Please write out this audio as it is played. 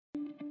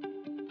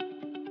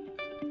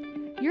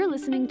You're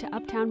listening to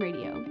Uptown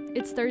Radio.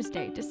 It's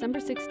Thursday, December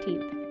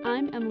 16th.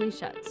 I'm Emily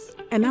Schutz.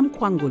 And I'm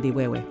Kwangu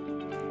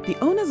Liwewe. The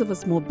owners of a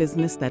small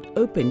business that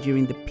opened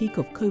during the peak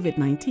of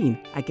COVID-19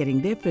 are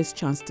getting their first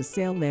chance to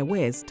sell their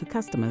wares to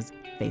customers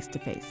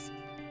face-to-face.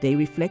 They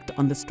reflect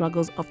on the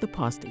struggles of the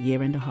past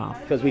year and a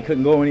half. Because we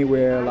couldn't go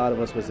anywhere, a lot of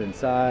us was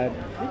inside,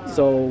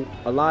 so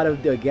a lot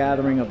of the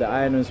gathering of the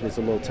items was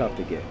a little tough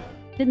to get.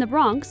 In the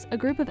Bronx, a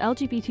group of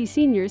LGBT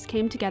seniors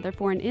came together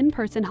for an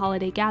in-person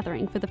holiday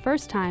gathering for the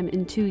first time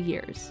in 2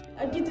 years.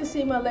 I get to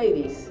see my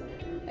ladies.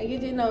 I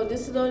get to know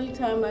this is the only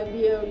time I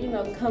be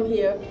able, come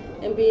here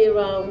and be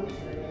around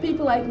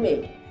people like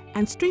me.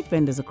 And street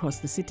vendors across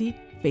the city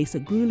face a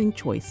grueling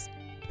choice: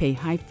 pay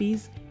high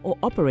fees or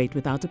operate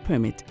without a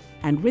permit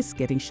and risk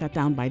getting shut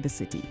down by the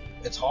city.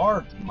 It's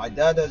hard. My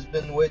dad has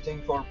been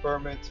waiting for a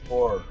permit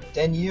for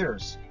 10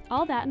 years.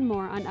 All that and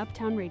more on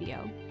Uptown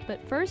Radio.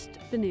 But first,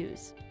 the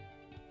news.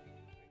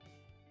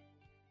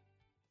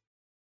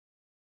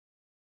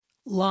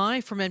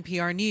 Live from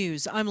NPR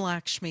News, I'm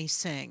Lakshmi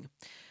Singh.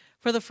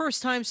 For the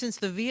first time since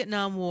the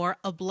Vietnam War,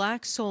 a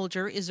black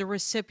soldier is a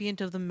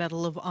recipient of the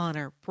Medal of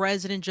Honor.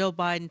 President Joe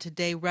Biden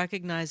today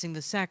recognizing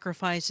the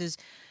sacrifices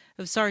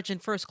of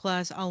Sergeant First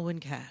Class Alwyn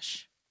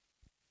Cash.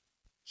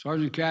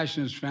 Sergeant Cash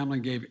and his family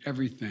gave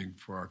everything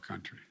for our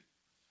country.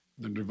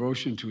 The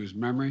devotion to his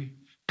memory,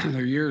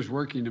 their years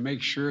working to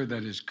make sure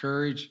that his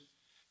courage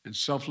and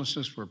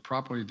selflessness were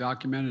properly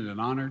documented and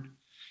honored,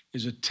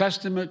 is a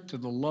testament to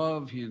the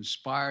love he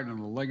inspired and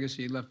the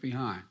legacy he left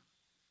behind.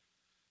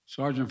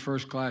 Sergeant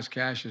First Class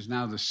Cash is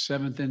now the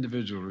 7th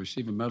individual to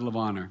receive a Medal of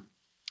Honor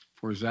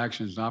for his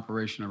actions in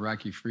Operation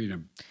Iraqi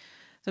Freedom.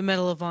 The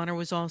Medal of Honor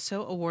was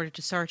also awarded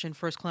to Sergeant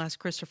First Class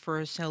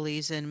Christopher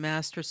Solis and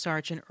Master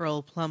Sergeant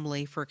Earl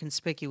Plumley for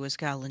conspicuous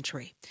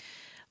gallantry.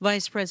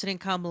 Vice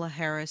President Kamala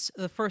Harris,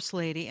 the First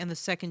Lady, and the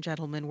Second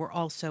Gentleman were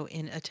also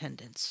in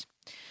attendance.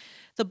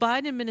 The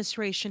Biden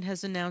administration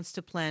has announced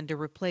a plan to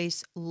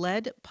replace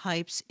lead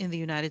pipes in the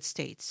United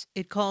States.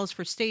 It calls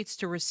for states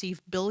to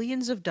receive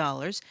billions of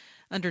dollars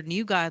under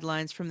new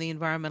guidelines from the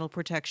Environmental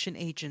Protection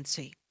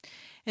Agency.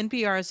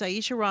 NPR's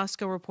Aisha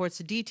Roscoe reports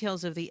the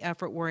details of the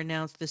effort were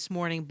announced this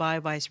morning by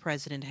Vice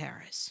President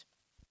Harris.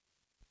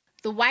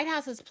 The White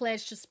House has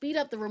pledged to speed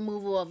up the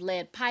removal of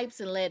lead pipes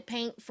and lead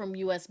paint from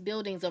U.S.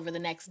 buildings over the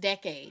next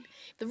decade.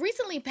 The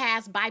recently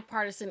passed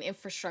bipartisan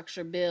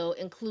infrastructure bill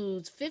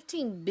includes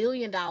 $15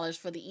 billion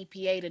for the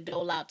EPA to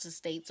dole out to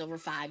states over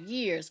 5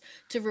 years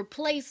to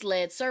replace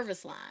lead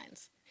service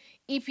lines.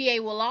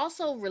 EPA will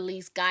also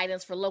release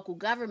guidance for local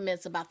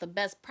governments about the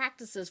best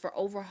practices for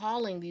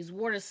overhauling these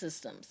water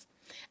systems.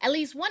 At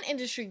least one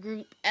industry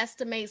group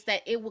estimates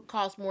that it would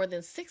cost more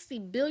than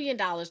 $60 billion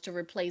to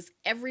replace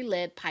every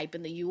lead pipe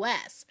in the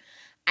U.S.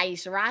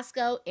 Aisha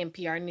Roscoe,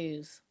 NPR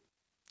News.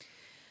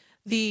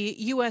 The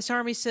U.S.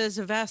 Army says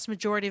a vast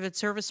majority of its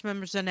service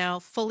members are now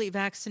fully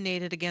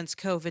vaccinated against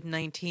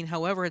COVID-19.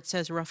 However, it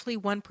says roughly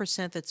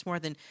 1%, that's more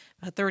than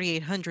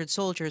 3,800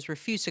 soldiers,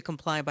 refuse to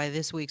comply by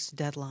this week's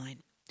deadline.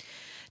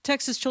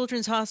 Texas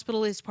Children's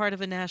Hospital is part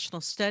of a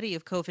national study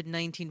of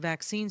COVID-19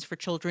 vaccines for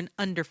children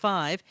under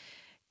 5.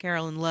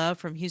 Carolyn Love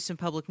from Houston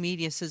Public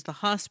Media says the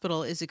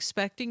hospital is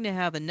expecting to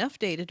have enough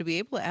data to be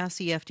able to ask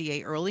the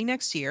FDA early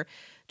next year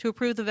to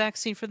approve the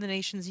vaccine for the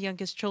nation's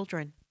youngest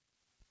children.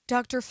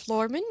 Dr.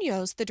 Flor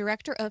Munoz, the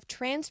director of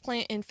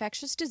transplant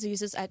infectious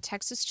diseases at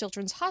Texas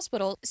Children's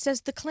Hospital,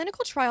 says the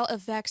clinical trial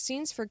of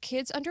vaccines for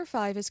kids under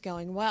 5 is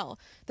going well.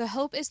 The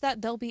hope is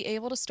that they'll be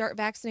able to start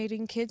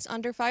vaccinating kids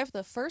under 5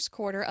 the first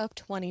quarter of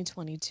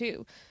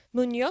 2022.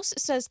 Munoz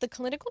says the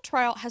clinical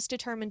trial has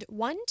determined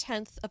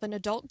 1/10 of an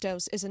adult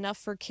dose is enough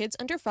for kids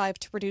under 5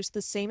 to produce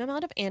the same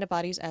amount of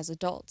antibodies as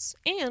adults.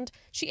 And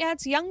she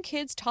adds young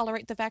kids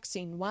tolerate the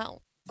vaccine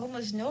well.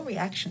 Almost no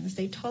reactions.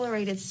 They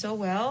tolerate it so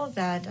well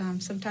that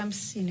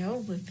sometimes,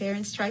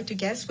 parents try to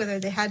guess whether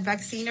they had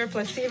vaccine or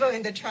placebo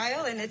in the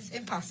trial, and it's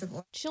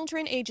impossible.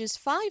 Children ages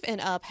 5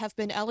 and up have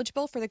been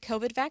eligible for the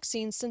COVID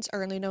vaccine since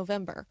early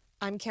November.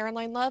 I'm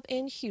Caroline Love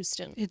in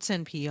Houston. It's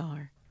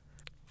NPR.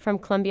 From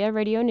Columbia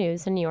Radio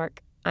News in New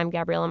York, I'm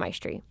Gabriella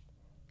Maestri.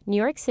 New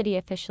York City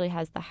officially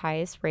has the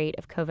highest rate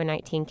of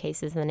COVID-19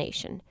 cases in the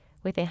nation,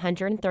 with a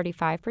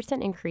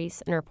 135%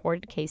 increase in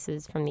reported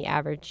cases from the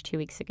average 2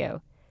 weeks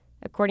ago.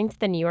 According to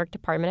the New York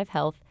Department of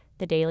Health,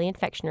 the daily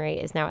infection rate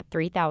is now at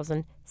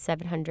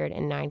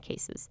 3,709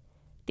 cases.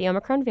 The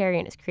Omicron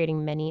variant is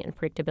creating many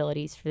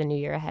unpredictabilities for the new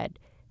year ahead,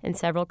 and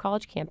several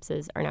college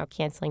campuses are now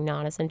canceling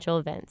non-essential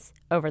events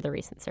over the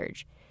recent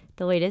surge,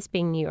 the latest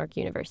being New York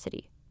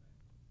University.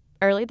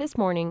 Early this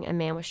morning, a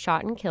man was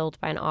shot and killed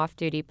by an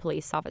off-duty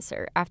police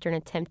officer after an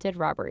attempted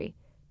robbery.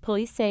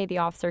 Police say the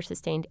officer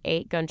sustained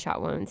 8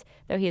 gunshot wounds,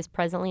 though he is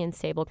presently in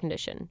stable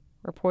condition.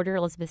 Reporter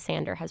Elizabeth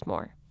Sander has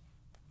more.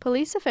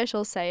 Police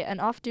officials say an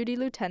off-duty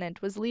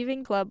lieutenant was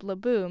leaving Club La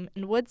Boom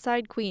in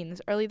Woodside,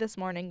 Queens early this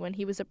morning when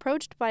he was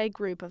approached by a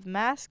group of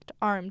masked,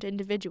 armed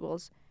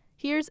individuals.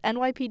 Here's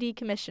NYPD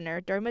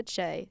Commissioner Dermot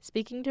Shea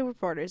speaking to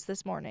reporters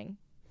this morning.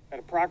 At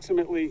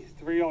approximately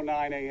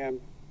 3:09 a.m.,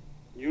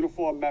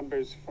 uniformed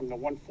members from the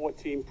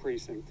 114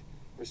 precinct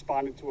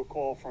responded to a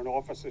call for an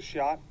officer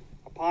shot.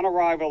 Upon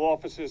arrival,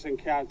 officers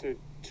encountered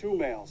 2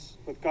 males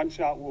with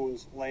gunshot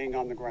wounds laying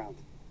on the ground.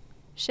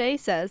 Shea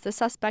says the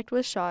suspect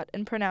was shot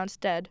and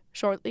pronounced dead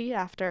shortly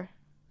after.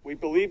 We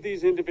believe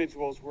these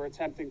individuals were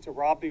attempting to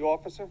rob the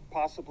officer,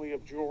 possibly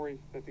of jewelry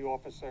that the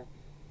officer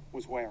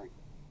was wearing.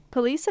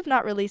 Police have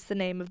not released the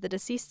name of the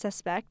deceased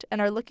suspect and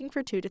are looking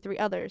for 2 to 3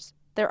 others.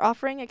 They're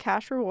offering a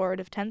cash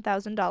reward of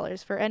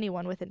 $10,000 for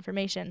anyone with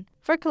information.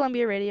 For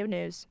Columbia Radio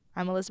News,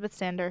 I'm Elizabeth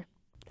Sander.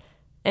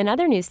 In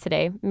other news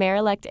today,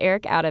 Mayor-elect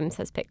Eric Adams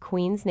has picked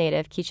Queens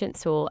native Keechant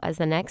Sewell as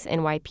the next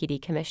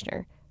NYPD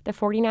commissioner. The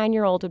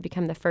 49-year-old would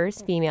become the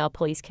first female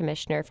police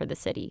commissioner for the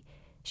city.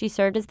 She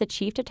served as the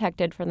chief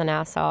detective for the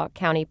Nassau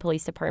County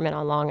Police Department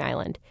on Long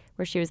Island,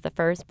 where she was the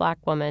first black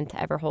woman to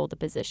ever hold the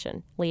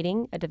position,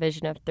 leading a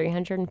division of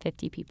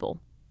 350 people.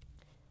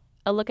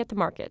 A look at the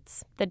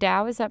markets. The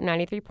Dow is up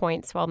 93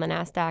 points, while the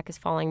Nasdaq is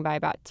falling by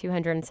about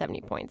 270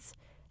 points.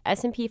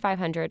 S&P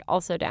 500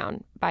 also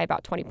down by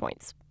about 20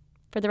 points.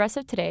 For the rest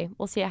of today,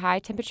 we'll see a high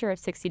temperature of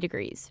 60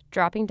 degrees,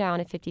 dropping down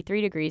to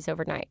 53 degrees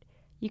overnight.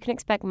 You can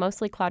expect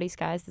mostly cloudy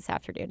skies this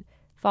afternoon,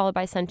 followed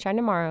by sunshine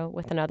tomorrow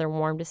with another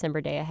warm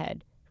December day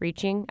ahead,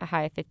 reaching a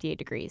high of 58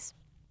 degrees.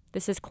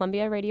 This is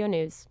Columbia Radio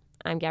News.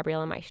 I'm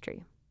Gabriella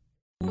Maestri.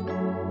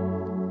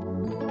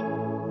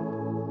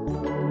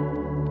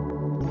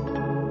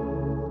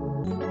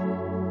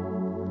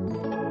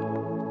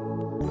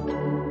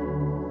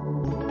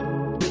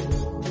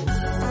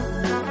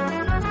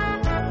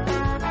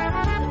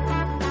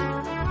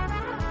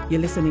 You're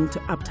listening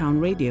to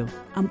Uptown Radio.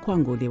 I'm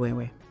Kwango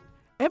Liwewe.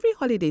 Every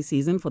holiday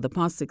season for the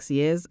past 6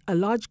 years, a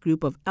large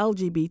group of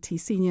LGBT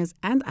seniors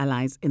and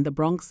allies in the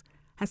Bronx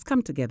has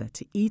come together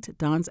to eat,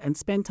 dance, and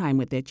spend time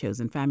with their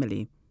chosen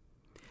family.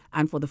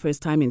 And for the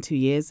first time in 2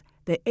 years,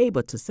 they're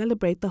able to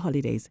celebrate the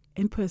holidays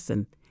in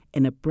person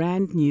in a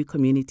brand new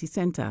community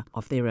center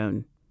of their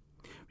own.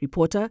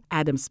 Reporter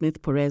Adam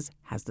Smith Perez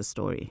has the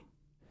story.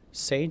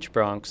 Sage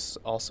Bronx,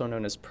 also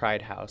known as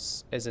Pride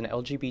House, is an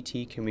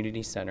LGBT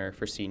community center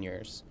for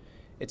seniors.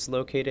 It's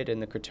located in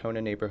the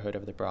Crotona neighborhood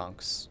of the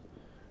Bronx.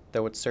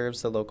 Though it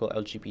serves the local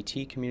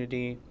LGBT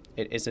community,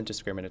 it isn't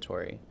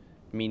discriminatory,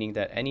 meaning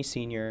that any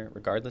senior,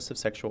 regardless of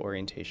sexual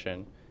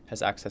orientation,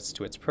 has access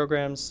to its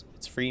programs,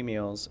 its free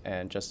meals,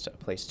 and just a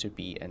place to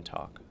be and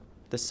talk.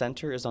 The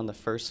center is on the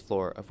first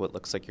floor of what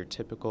looks like your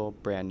typical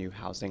brand new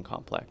housing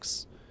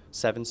complex,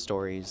 7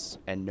 stories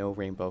and no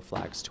rainbow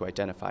flags to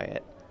identify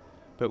it.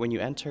 But when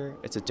you enter,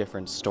 it's a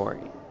different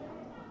story.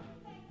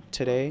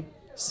 Today,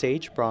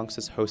 Sage Bronx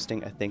is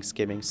hosting a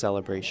Thanksgiving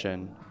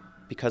celebration.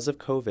 Because of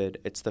COVID,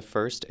 it's the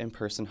first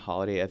in-person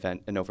holiday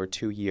event in over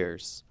 2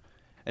 years.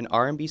 An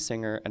R&B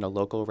singer and a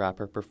local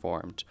rapper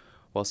performed,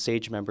 while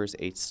Sage members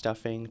ate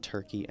stuffing,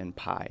 turkey, and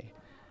pie.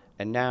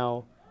 And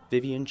now,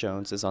 Vivian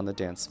Jones is on the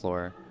dance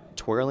floor,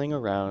 twirling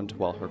around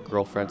while her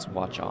girlfriends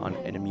watch on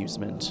in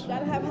amusement.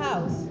 Gotta have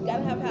house,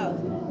 gotta have house,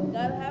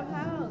 gotta have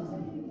house.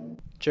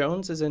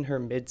 Jones is in her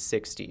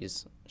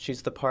mid-60s.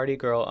 She's the party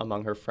girl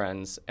among her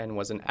friends and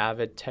was an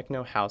avid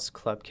techno house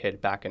club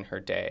kid back in her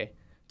day.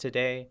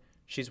 Today,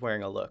 she's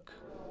wearing a look.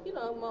 You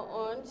know, my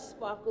orange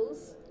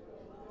sparkles,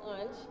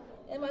 orange,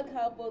 and my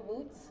cowboy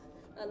boots.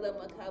 I love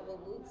my cowboy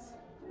boots.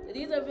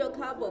 These are real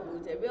cowboy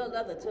boots, they're real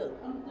leather too.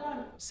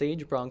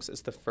 Sage Bronx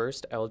is the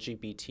first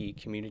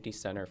LGBT community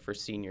center for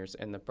seniors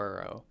in the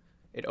borough.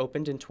 It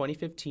opened in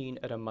 2015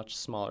 at a much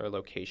smaller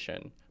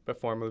location,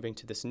 before moving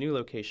to this new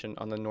location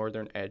on the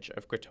northern edge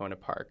of Crotona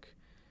Park.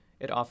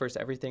 It offers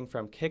everything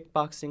from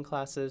kickboxing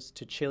classes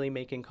to chili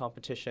making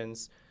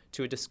competitions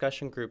to a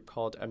discussion group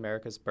called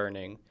America's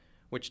Burning,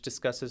 which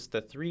discusses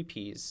the 3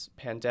 Ps: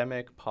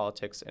 pandemic,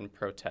 politics, and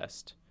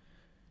protest.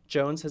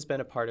 Jones has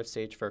been a part of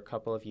Sage for a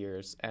couple of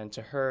years, and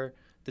to her,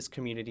 this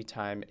community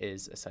time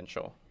is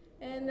essential.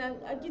 And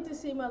I get to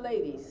see my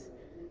ladies.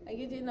 I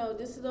get to know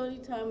this is the only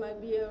time I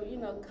be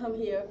able, come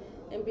here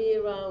and be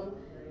around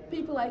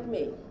people like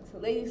me, so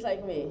ladies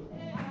like me.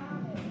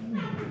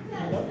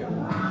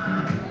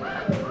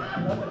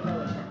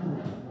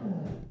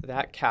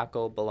 That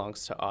cackle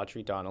belongs to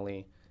Audrey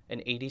Donnelly,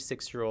 an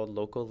 86-year-old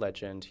local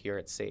legend here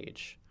at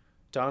Sage.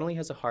 Donnelly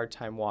has a hard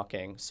time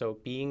walking, so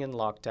being in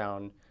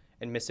lockdown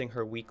and missing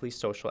her weekly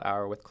social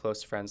hour with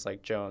close friends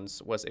like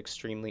Jones was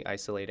extremely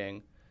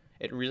isolating.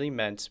 It really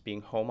meant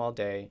being home all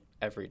day,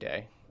 every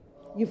day.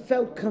 You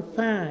felt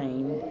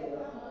confined,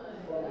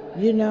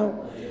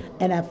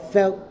 and I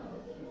felt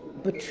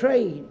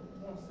betrayed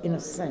in a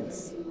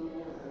sense,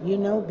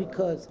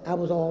 because I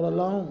was all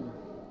alone.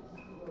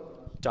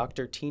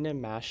 Dr. Tina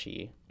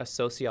Mashi, a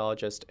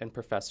sociologist and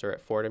professor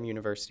at Fordham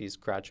University's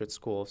Graduate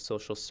School of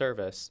Social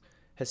Service,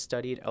 has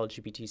studied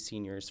LGBT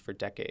seniors for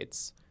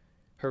decades.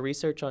 Her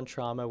research on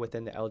trauma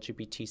within the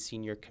LGBT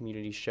senior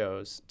community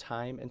shows,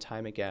 time and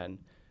time again,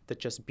 that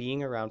just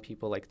being around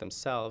people like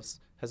themselves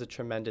has a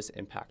tremendous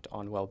impact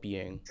on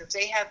well-being. If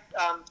they have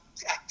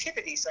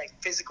activities like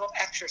physical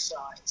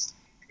exercise,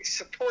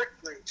 support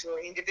groups, or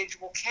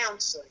individual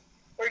counseling,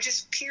 or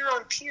just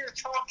peer-on-peer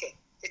talking,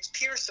 it's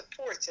peer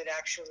supports that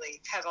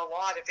actually have a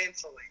lot of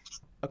influence.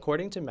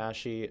 According to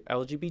Mashi,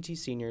 LGBT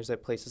seniors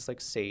at places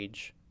like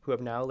SAGE, who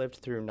have now lived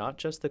through not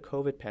just the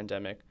COVID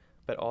pandemic,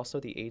 but also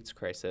the AIDS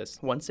crisis,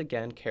 once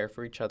again care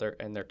for each other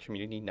and their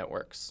community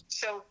networks.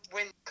 So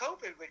when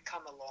COVID would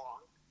come along,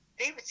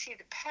 they would see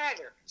the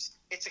patterns.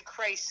 It's a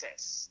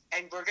crisis,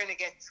 and we're going to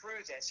get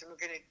through this, and we're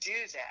going to do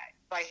that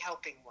by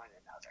helping one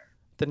another.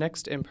 The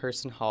next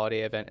in-person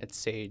holiday event at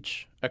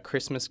SAGE, a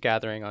Christmas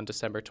gathering on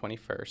December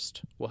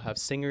 21st, will have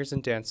singers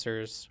and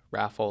dancers,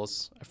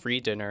 raffles, a free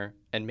dinner,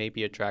 and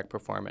maybe a drag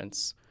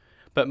performance.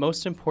 But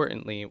most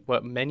importantly,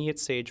 what many at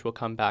SAGE will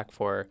come back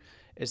for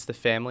is the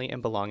family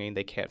and belonging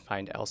they can't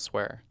find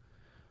elsewhere.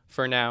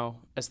 For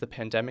now, as the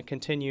pandemic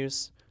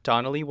continues,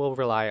 Donnelly will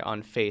rely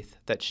on faith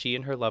that she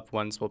and her loved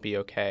ones will be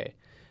okay,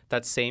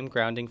 that same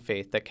grounding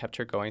faith that kept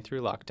her going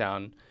through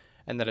lockdown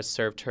and that has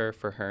served her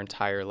for her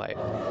entire life.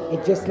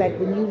 It's just like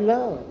when you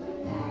love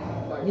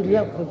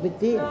from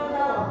within,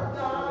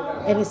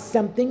 and it's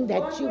something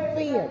that you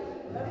feel.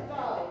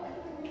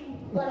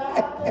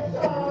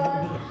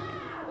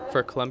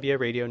 For Columbia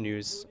Radio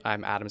News,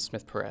 I'm Adam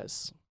Smith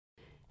Perez.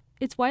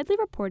 It's widely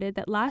reported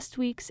that last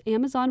week's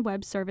Amazon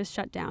Web Service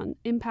shutdown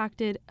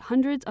impacted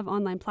hundreds of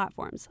online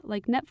platforms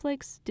like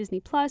Netflix,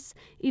 Disney+,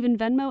 even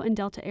Venmo and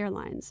Delta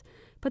Airlines.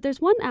 But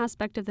there's one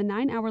aspect of the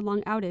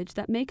 9-hour-long outage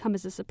that may come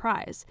as a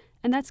surprise,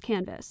 and that's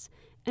Canvas,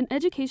 an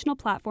educational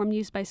platform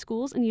used by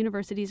schools and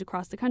universities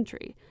across the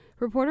country.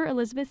 Reporter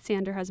Elizabeth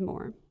Sander has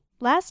more.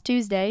 Last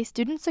Tuesday,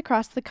 students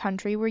across the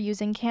country were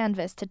using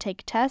Canvas to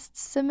take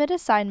tests, submit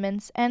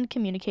assignments, and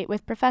communicate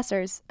with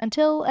professors,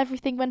 until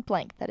everything went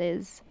blank, that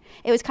is.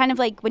 It was kind of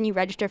like when you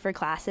register for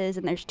classes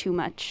and there's too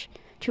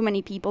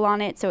many people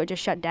on it, so it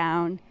just shut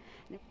down.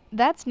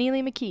 That's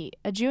Neely McKee,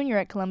 a junior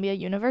at Columbia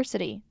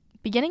University.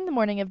 Beginning the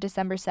morning of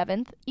December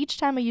 7th, each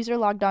time a user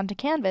logged onto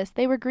Canvas,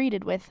 they were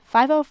greeted with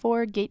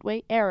 504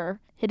 gateway error.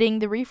 Hitting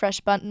the refresh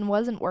button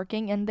wasn't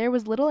working, and there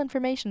was little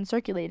information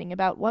circulating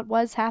about what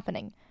was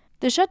happening.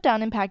 The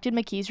shutdown impacted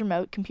McKee's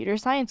remote computer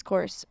science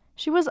course.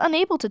 She was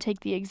unable to take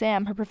the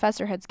exam her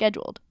professor had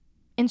scheduled.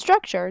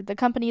 Instructure, the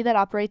company that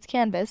operates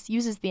Canvas,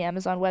 uses the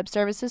Amazon Web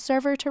Services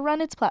server to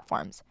run its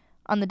platforms.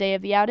 On the day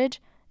of the outage,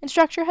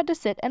 Instructure had to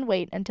sit and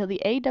wait until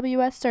the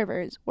AWS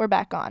servers were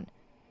back on.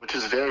 Which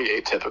is very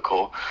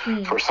atypical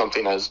for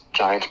something as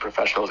giant and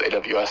professional as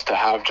AWS to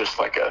have just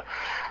like a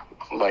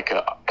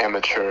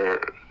amateur,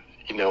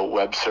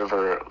 web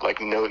server,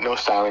 like no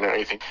styling or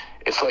anything.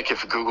 It's like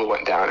if Google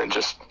went down and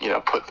just,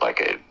 put like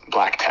a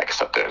black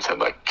text up there and said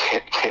like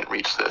can't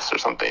reach this or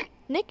something.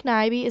 Nick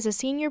Nyby is a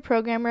senior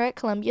programmer at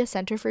Columbia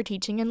Center for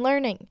Teaching and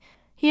Learning.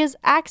 He has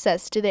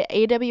access to the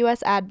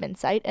AWS admin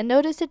site and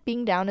noticed it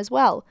being down as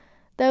well,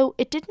 though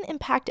it didn't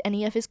impact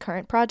any of his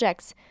current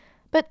projects.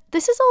 But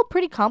this is all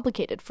pretty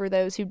complicated for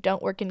those who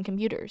don't work in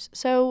computers.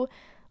 So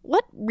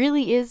what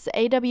really is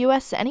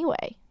AWS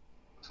anyway?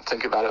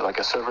 Think about it like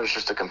a server is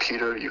just a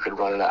computer. You could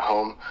run it at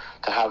home.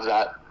 To have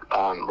that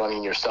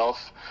running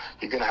yourself,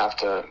 you're going to have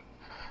to,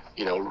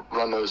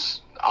 run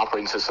those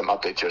operating system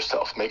updates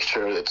yourself. Make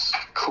sure it's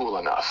cool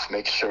enough.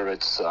 Make sure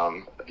it's,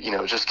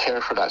 just care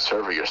for that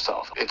server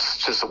yourself.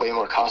 It's just way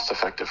more cost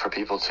effective for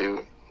people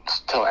to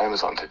tell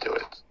Amazon to do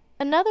it.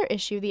 Another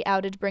issue the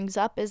outage brings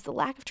up is the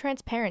lack of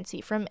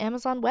transparency from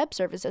Amazon Web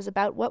Services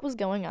about what was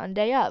going on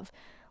day of,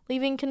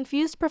 leaving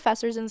confused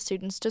professors and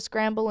students to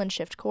scramble and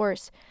shift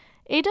course.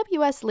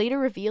 AWS later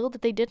revealed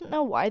that they didn't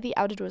know why the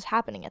outage was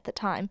happening at the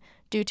time,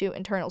 due to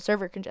internal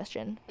server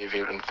congestion. They've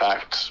in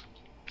fact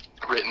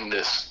written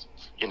this,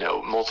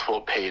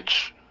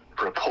 multiple-page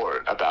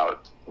report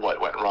about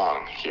what went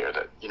wrong here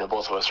that,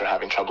 both of us are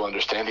having trouble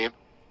understanding.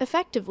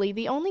 Effectively,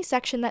 the only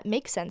section that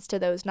makes sense to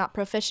those not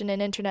proficient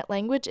in internet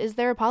language is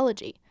their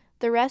apology.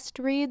 The rest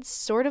reads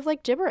sort of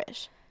like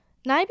gibberish.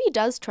 Nyby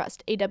does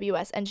trust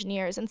AWS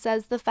engineers and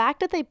says the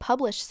fact that they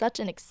publish such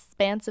an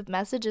expansive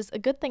message is a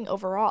good thing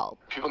overall.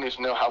 People need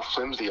to know how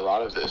flimsy a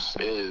lot of this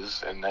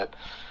is, and that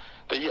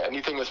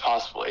anything is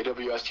possible.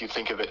 AWS, you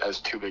think of it as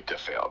too big to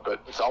fail,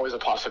 but it's always a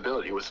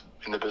possibility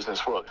in the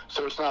business world.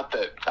 So it's not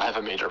that I have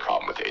a major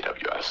problem with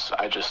AWS.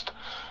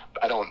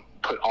 I don't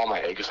put all my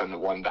eggs in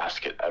one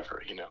basket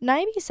ever,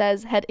 Nyby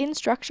says had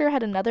Instructure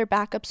had another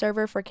backup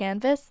server for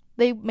Canvas,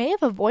 they may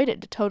have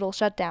avoided a total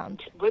shutdown.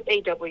 With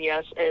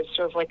AWS is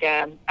sort of like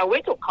a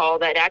wake-up call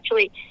that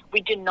actually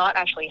we did not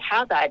actually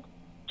have that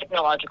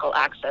technological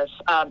access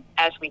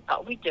as we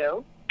thought we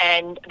do,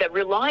 and that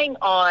relying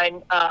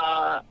on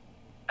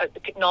the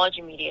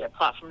technology-mediated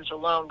platforms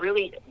alone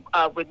really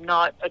would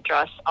not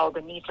address all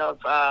the needs of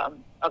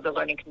the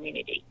learning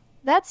community.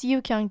 That's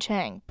Yu-Kyung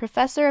Chang,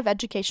 professor of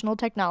educational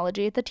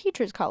technology at the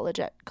Teachers College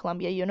at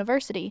Columbia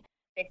University.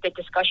 I think the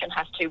discussion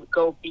has to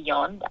go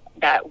beyond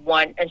that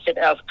one, instead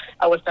of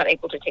I was not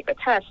able to take a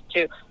test,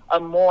 to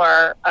a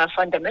more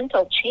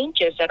fundamental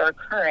changes that are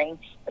occurring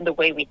in the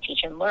way we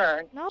teach and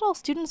learn. Not all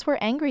students were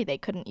angry they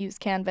couldn't use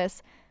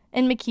Canvas.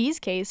 In McKee's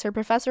case, her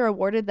professor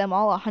awarded them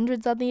all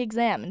 100s on the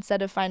exam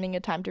instead of finding a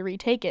time to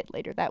retake it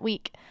later that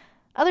week.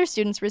 Other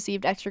students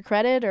received extra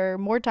credit or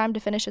more time to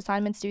finish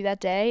assignments due that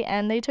day,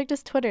 and they took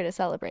to Twitter to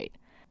celebrate.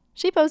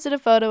 She posted a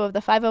photo of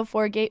the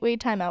 504 Gateway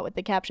timeout with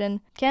the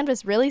caption,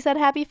 "Canvas really said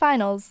happy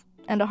finals,"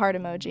 and a heart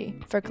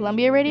emoji. For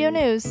Columbia Radio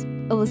News,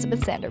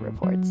 Elizabeth Sander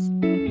reports.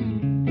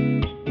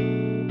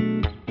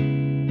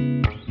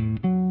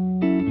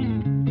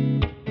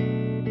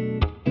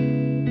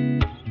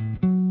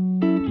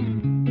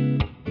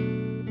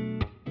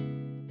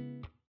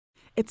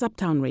 It's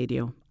Uptown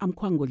Radio. I'm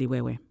Kwanguli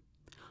Wewe.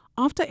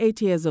 After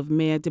 8 years of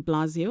Mayor de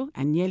Blasio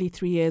and nearly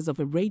 3 years of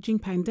a raging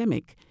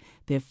pandemic,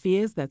 there are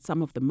fears that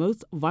some of the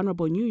most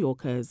vulnerable New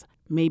Yorkers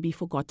may be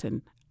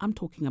forgotten. I'm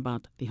talking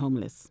about the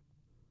homeless.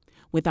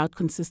 Without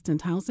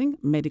consistent housing,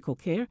 medical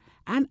care,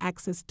 and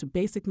access to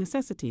basic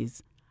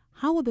necessities,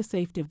 how will the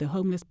safety of the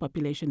homeless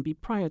population be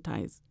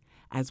prioritized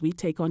as we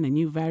take on a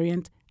new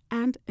variant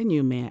and a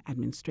new mayor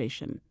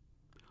administration?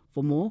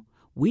 For more,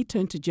 we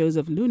turn to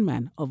Joseph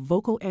Loonman of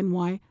Vocal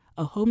NY,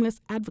 a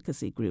homeless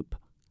advocacy group.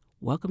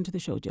 Welcome to the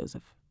show,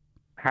 Joseph.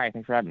 Hi,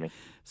 thanks for having me.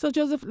 So,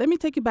 Joseph, let me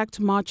take you back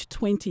to March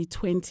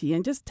 2020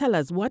 and just tell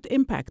us, what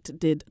impact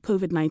did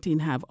COVID-19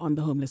 have on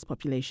the homeless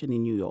population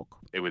in New York?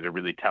 It was a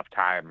really tough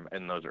time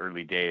in those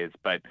early days,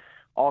 but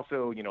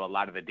also, a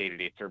lot of the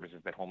day-to-day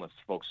services that homeless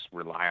folks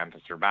rely on to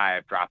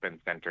survive, drop-in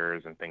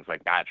centers and things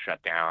like that,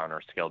 shut down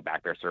or scaled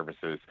back their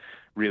services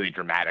really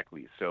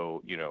dramatically.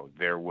 So,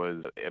 there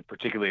was,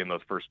 particularly in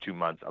those first 2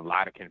 months, a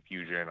lot of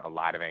confusion, a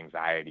lot of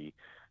anxiety.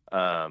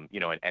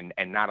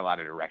 And not a lot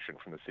of direction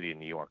from the city of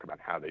New York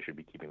about how they should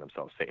be keeping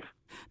themselves safe.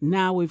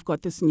 Now we've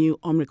got this new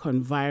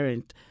Omicron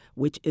variant,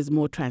 which is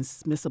more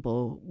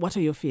transmissible. What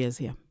are your fears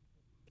here?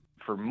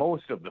 For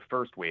most of the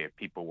first wave,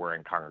 people were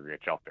in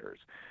congregate shelters.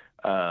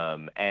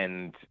 The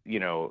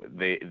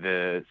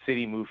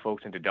city moved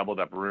folks into doubled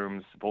up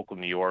rooms. Vocal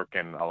New York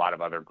and a lot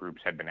of other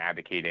groups had been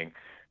advocating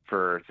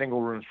for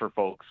single rooms for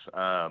folks.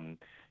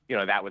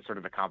 That was sort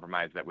of the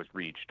compromise that was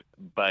reached.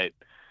 But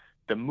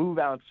the move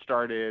out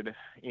started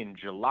in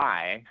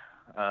July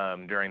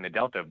during the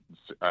Delta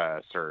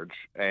surge,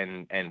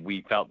 and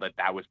we felt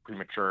that was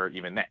premature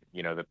even then,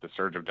 that the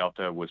surge of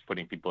Delta was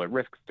putting people at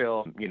risk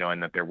still,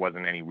 and that there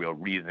wasn't any real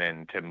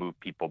reason to move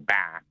people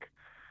back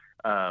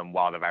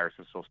while the virus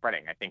was still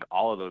spreading. I think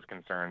all of those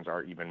concerns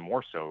are even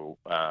more so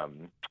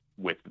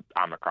with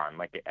Omicron.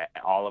 Like,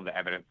 all of the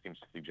evidence seems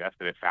to suggest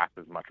that it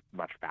passes much,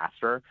 much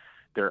faster.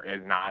 There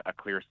is not a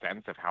clear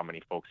sense of how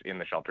many folks in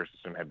the shelter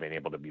system have been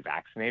able to be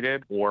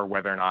vaccinated, or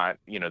whether or not,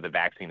 the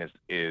vaccine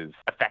is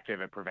effective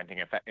at preventing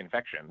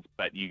infections.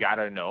 But you got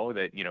to know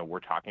that, we're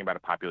talking about a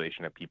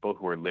population of people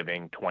who are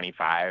living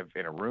 25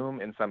 in a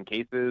room in some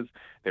cases.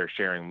 They're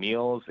sharing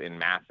meals in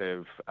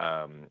massive,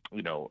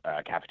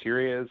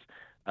 cafeterias.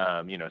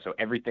 So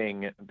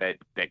everything that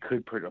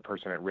could put a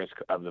person at risk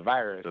of the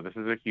virus. So this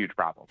is a huge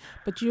problem.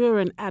 But you're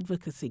an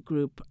advocacy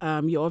group.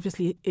 You're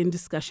obviously in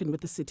discussion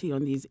with the city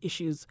on these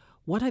issues.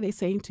 What are they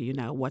saying to you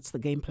now? What's the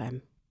game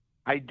plan?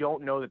 I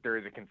don't know that there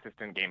is a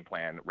consistent game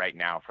plan right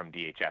now from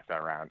DHS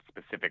around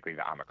specifically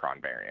the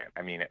Omicron variant.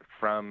 I mean,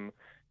 from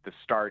the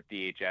start,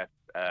 DHS,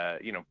 I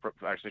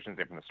shouldn't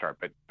say from the start,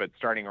 but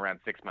starting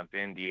around 6 months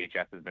in,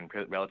 DHS has been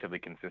relatively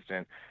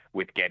consistent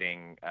with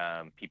getting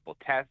people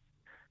tests.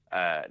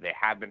 They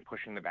have been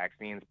pushing the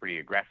vaccines pretty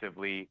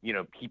aggressively.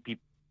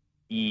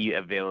 PPE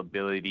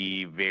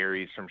availability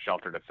varies from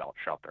shelter to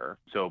shelter.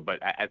 So, but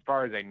as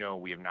far as I know,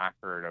 we have not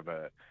heard of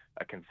a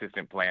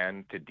consistent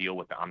plan to deal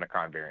with the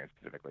Omicron variant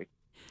specifically.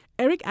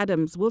 Eric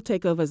Adams will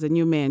take over as a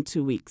new mayor in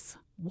 2 weeks.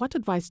 What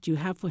advice do you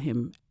have for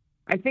him?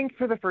 I think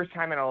for the first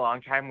time in a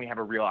long time, we have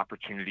a real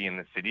opportunity in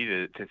the city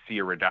to see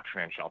a reduction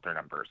in shelter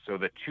numbers. So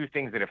the two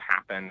things that have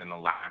happened in the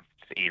last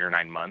 8 or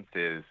 9 months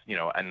is,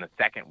 in the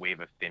second wave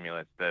of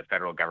stimulus, the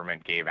federal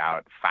government gave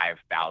out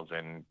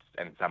 5,000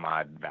 and some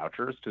odd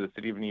vouchers to the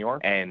city of New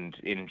York. And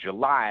in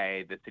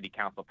July, the city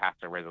council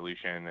passed a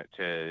resolution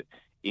to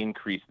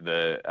increase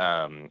the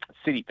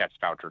City Fest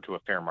voucher to a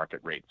fair market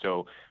rate.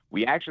 So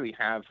we actually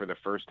have, for the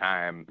first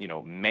time,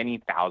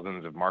 many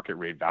thousands of market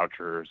rate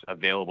vouchers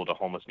available to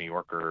homeless New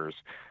Yorkers.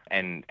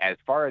 And as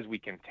far as we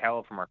can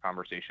tell from our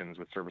conversations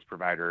with service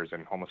providers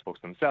and homeless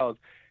folks themselves,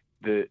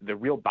 the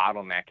real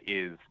bottleneck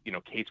is,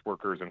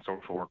 caseworkers and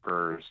social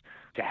workers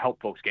to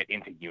help folks get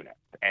into units,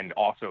 and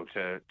also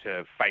to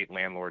fight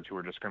landlords who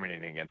are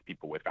discriminating against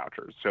people with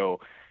vouchers. So,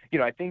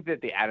 I think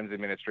that the Adams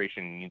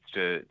administration needs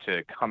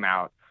to come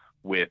out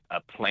with a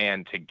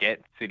plan to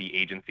get city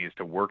agencies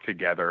to work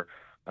together,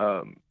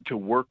 to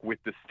work with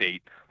the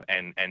state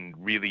and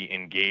really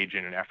engage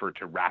in an effort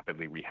to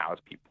rapidly rehouse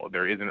people.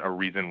 There isn't a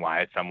reason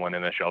why someone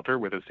in a shelter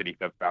with a City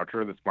Fest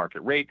voucher that's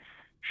market rate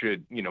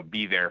should,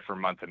 be there for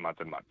months and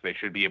months and months. They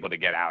should be able to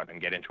get out and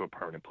get into a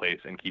permanent place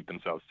and keep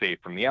themselves safe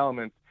from the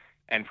elements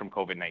and from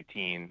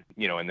COVID-19,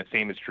 and the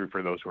same is true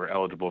for those who are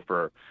eligible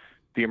for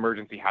the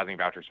emergency housing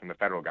vouchers from the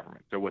federal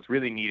government. So what's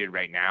really needed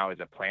right now is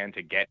a plan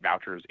to get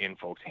vouchers in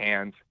folks'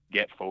 hands,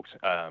 get folks,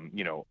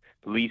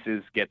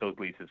 leases, get those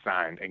leases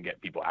signed, and get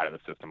people out of the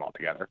system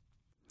altogether.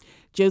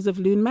 Joseph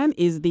Loonman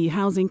is the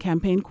Housing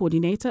Campaign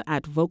Coordinator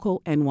at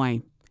Vocal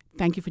NY.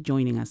 Thank you for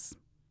joining us.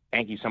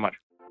 Thank you so much.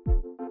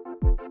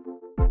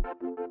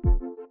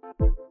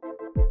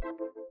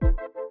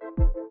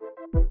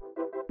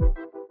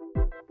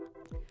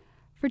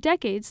 For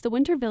decades, the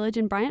Winter Village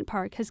in Bryant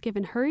Park has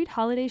given hurried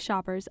holiday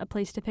shoppers a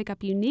place to pick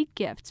up unique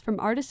gifts from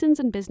artisans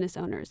and business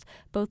owners,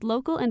 both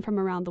local and from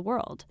around the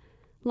world.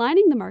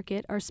 Lining the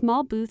market are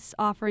small booths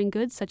offering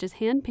goods such as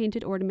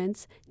hand-painted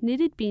ornaments,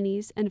 knitted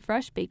beanies, and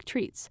fresh-baked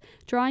treats,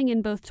 drawing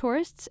in both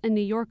tourists and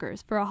New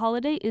Yorkers for a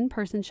holiday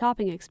in-person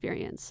shopping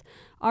experience.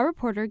 Our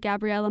reporter,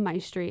 Gabriella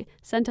Maestri,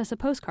 sent us a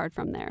postcard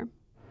from there.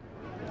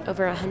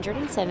 Over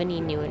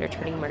 170 new and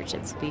returning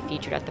merchants will be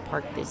featured at the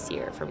park this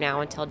year from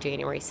now until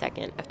January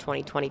 2nd of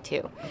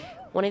 2022.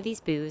 One of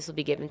these booths will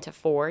be given to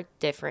 4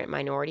 different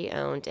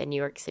minority-owned and New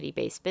York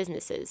City-based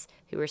businesses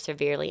who were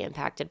severely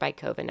impacted by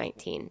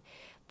COVID-19.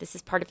 This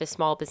is part of a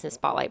Small Business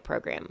Spotlight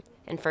program.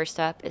 And first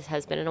up is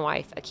husband and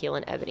wife Akil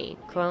and Ebony,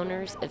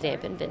 co-owners of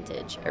Vamp and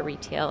Vintage, a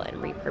retail and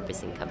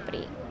repurposing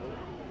company.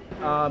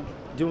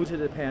 Due to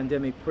the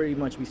pandemic, pretty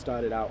much we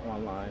started out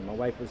online. My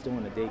wife was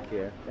doing a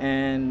daycare.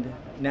 And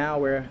now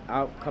we're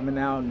coming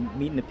out and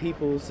meeting the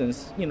people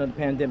since, the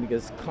pandemic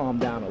has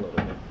calmed down a little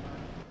bit.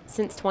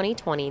 Since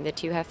 2020, the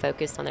two have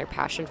focused on their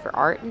passion for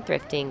art and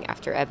thrifting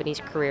after Ebony's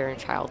career in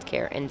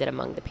childcare ended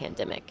among the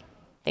pandemic.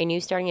 They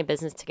knew starting a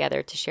business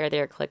together to share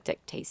their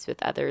eclectic tastes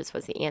with others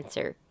was the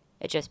answer.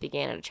 It just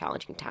began at a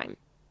challenging time.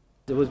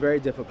 It was very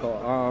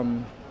difficult.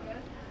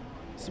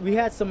 So we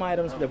had some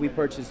items that we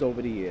purchased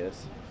over the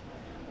years.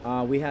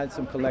 We had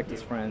some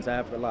collectors' friends. I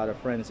have a lot of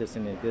friends that's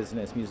in the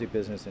business, music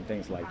business and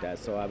things like that.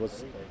 So I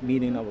was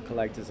meeting other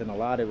collectors, and a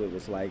lot of it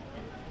was like,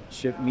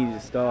 ship me the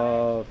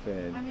stuff,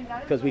 and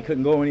because we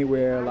couldn't go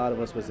anywhere, a lot of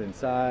us was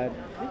inside.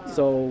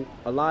 So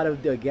a lot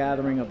of the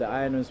gathering of the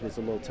items was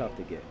a little tough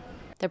to get.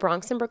 The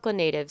Bronx and Brooklyn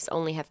natives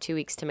only have 2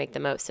 weeks to make the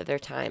most of their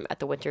time at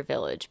the Winter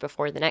Village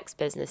before the next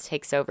business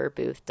takes over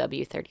booth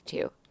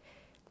W32.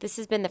 This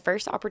has been the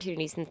first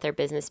opportunity since their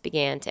business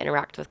began to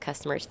interact with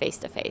customers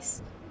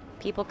face-to-face.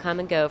 People come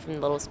and go from the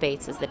little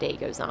space as the day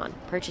goes on,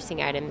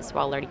 purchasing items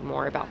while learning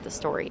more about the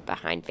story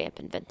behind Vamp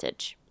and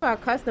Vintage. For our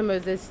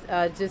customers, it's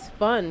just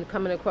fun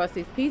coming across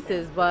these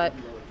pieces, but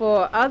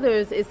for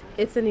others,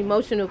 it's an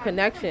emotional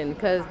connection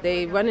because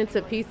they run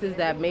into pieces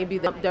that maybe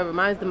that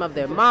reminds them of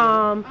their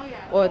mom,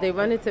 or they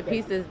run into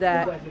pieces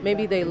that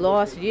maybe they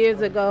lost years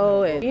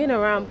ago. And being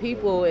around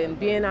people and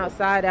being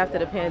outside after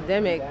the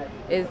pandemic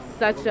is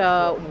such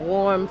a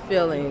warm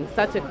feeling,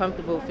 such a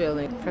comfortable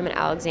feeling. From an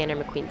Alexander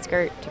McQueen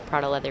skirt to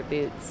Prada leather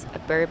boots, a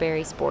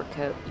Burberry sport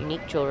coat,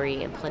 unique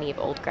jewelry, and plenty of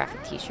old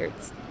graphic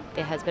t-shirts,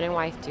 the husband and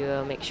wife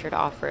duo make sure to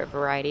offer a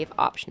variety of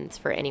options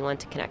for anyone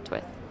to connect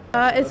with.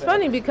 It's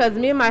funny because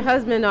me and my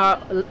husband are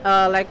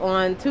like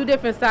on 2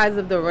 different sides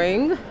of the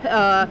ring.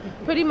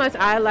 Pretty much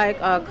I like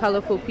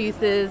colorful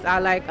pieces. I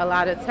like a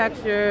lot of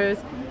textures,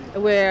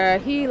 where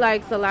he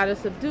likes a lot of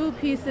subdued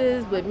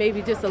pieces with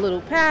maybe just a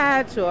little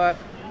patch, or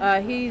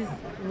he's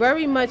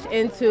very much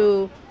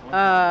into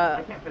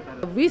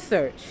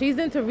research. He's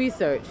into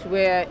research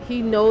where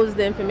he knows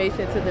the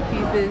information to the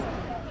pieces.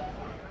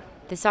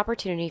 This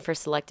opportunity for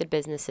selected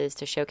businesses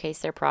to showcase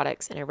their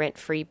products in a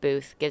rent-free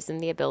booth gives them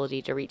the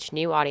ability to reach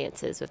new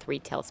audiences with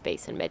retail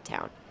space in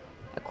Midtown.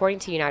 According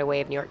to United Way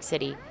of New York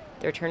City,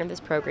 the return of this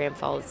program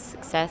follows the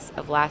success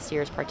of last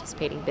year's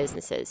participating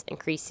businesses,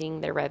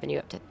 increasing their revenue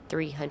up to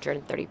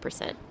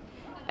 330%.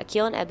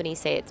 Akil and Ebony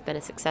say it's been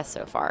a success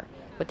so far,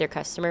 with their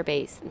customer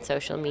base and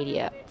social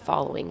media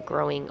following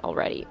growing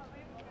already.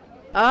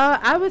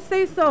 I would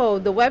say so.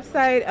 The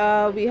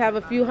website, we have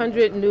a few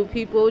hundred new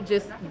people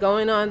just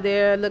going on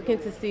there looking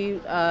to see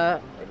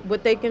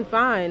what they can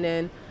find.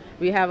 And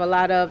we have a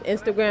lot of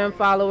Instagram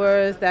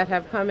followers that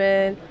have come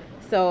in.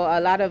 So a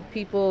lot of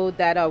people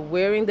that are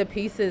wearing the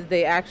pieces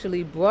they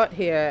actually brought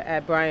here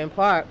at Bryant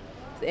Park,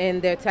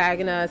 and they're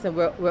tagging us. And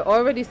we're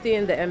already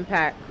seeing the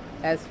impact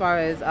as far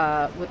as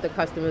what the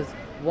customers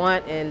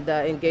want and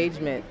the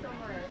engagement.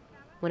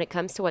 When it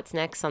comes to what's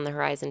next on the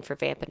horizon for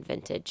Vamp and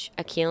Vintage,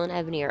 Akil and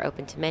Ebony are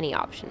open to many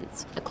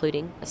options,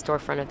 including a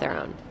storefront of their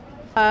own.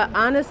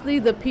 Honestly,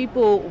 the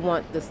people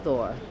want the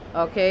store,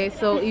 okay?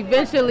 So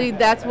eventually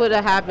that's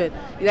what'll happen.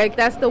 Like,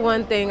 that's the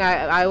one thing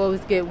I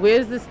always get,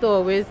 where's the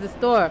store, where's the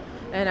store?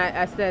 And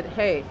I said,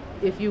 hey,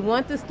 if you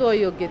want the store,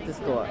 you'll get the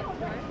store.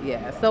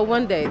 Yeah, so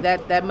one day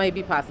that might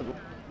be possible.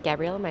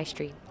 Gabriella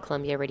Maestri,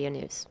 Columbia Radio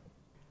News.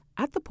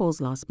 At the polls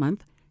last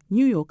month,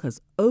 New Yorkers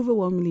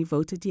overwhelmingly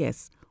voted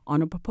yes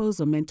on a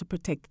proposal meant to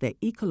protect their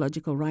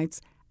ecological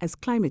rights as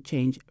climate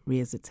change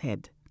rears its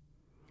head.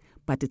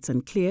 But it's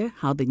unclear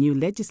how the new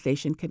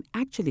legislation can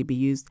actually be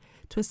used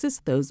to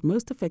assist those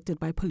most affected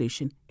by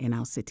pollution in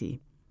our city.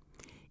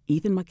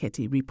 Ethan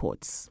Marchetti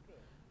reports.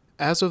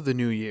 As of the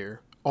new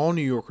year, all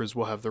New Yorkers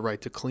will have the right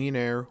to clean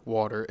air,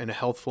 water, and a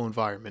healthful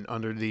environment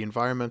under the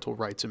Environmental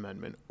Rights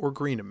Amendment, or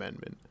Green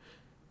Amendment.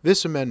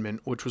 This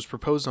amendment, which was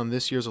proposed on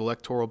this year's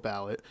electoral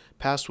ballot,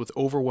 passed with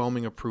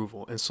overwhelming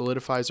approval and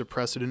solidifies a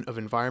precedent of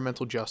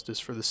environmental justice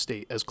for the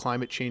state as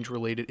climate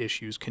change-related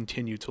issues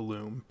continue to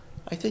loom.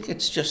 I think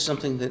it's just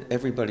something that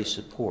everybody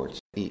supports.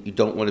 You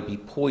don't want to be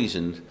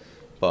poisoned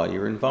by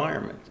your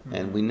environment,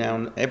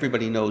 and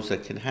everybody knows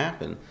that can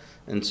happen.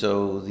 And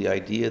so the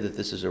idea that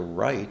this is a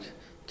right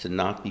to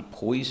not be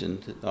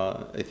poisoned,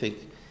 I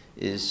think,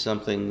 is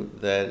something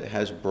that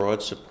has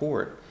broad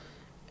support.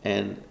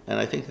 And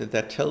I think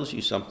that tells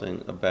you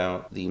something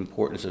about the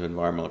importance of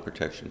environmental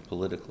protection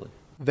politically.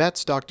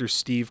 That's Dr.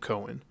 Steve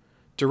Cohen,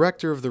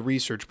 Director of the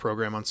Research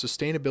Program on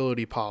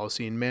Sustainability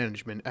Policy and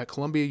Management at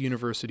Columbia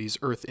University's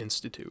Earth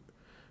Institute.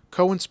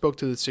 Cohen spoke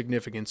to the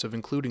significance of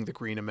including the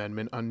Green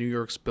Amendment on New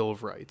York's Bill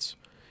of Rights.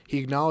 He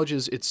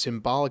acknowledges its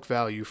symbolic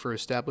value for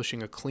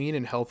establishing a clean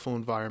and healthful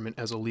environment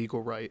as a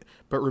legal right,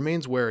 but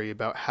remains wary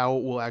about how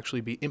it will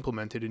actually be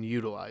implemented and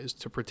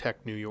utilized to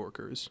protect New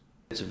Yorkers.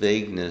 Its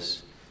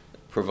vagueness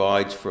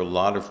provides for a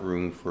lot of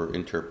room for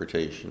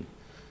interpretation.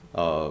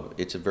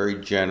 It's a very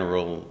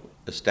general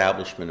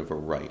establishment of a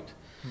right.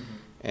 Mm-hmm.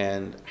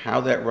 And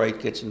how that right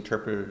gets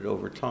interpreted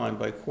over time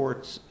by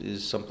courts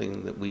is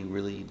something that we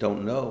really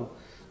don't know.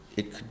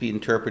 It could be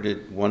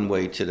interpreted one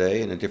way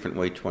today and a different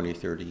way 20,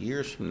 30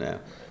 years from now.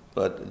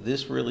 But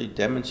this really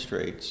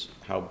demonstrates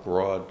how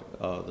broad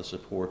the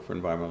support for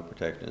environmental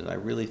protection is. I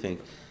really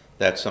think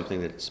that's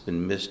something that's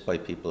been missed by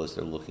people as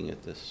they're looking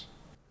at this.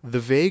 The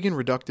vague and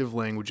reductive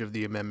language of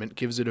the amendment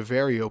gives it a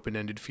very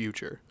open-ended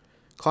future.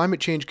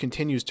 Climate change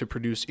continues to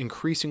produce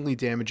increasingly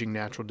damaging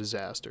natural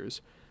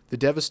disasters. The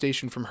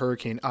devastation from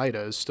Hurricane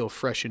Ida is still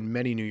fresh in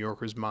many New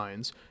Yorkers'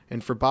 minds,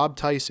 and for Bob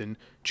Tyson,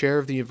 chair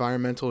of the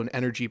Environmental and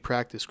Energy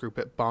Practice Group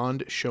at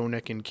Bond,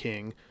 Schoeneck &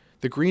 King,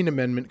 the Green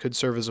Amendment could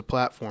serve as a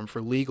platform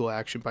for legal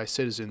action by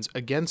citizens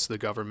against the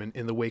government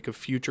in the wake of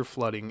future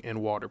flooding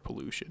and water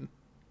pollution.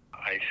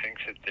 I think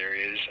that there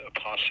is a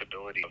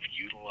possibility of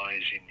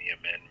utilizing the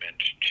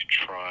amendment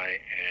to try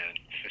and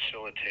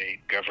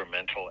facilitate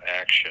governmental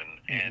action.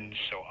 And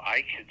so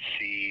I could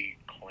see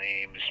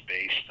claims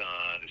based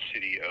on the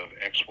city of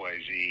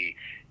XYZ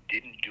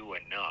didn't do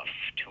enough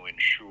to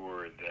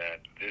ensure that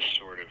this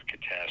sort of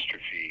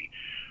catastrophe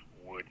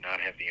would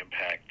not have the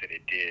impact that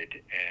it did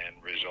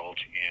and result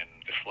in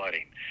the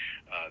flooding,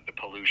 the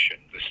pollution,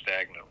 the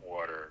stagnant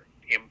water,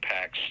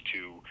 impacts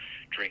to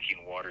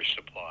drinking water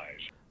supplies.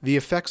 The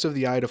effects of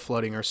the Ida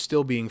flooding are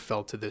still being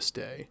felt to this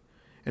day.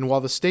 And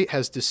while the state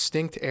has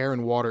distinct air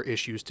and water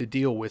issues to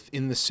deal with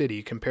in the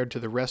city compared to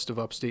the rest of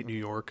upstate New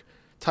York,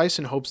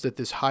 Tyson hopes that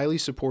this highly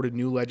supported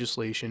new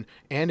legislation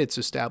and its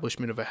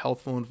establishment of a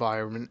healthful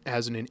environment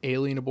as an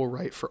inalienable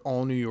right for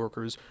all New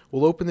Yorkers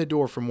will open the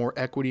door for more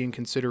equity and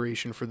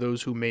consideration for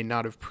those who may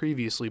not have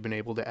previously been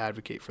able to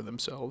advocate for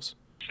themselves.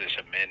 This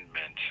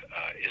amendment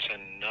is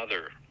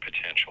another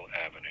potential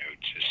avenue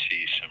to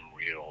see some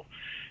real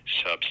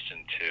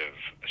substantive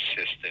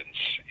assistance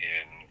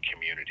in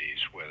communities,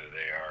 whether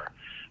they are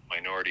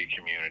minority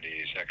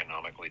communities,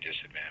 economically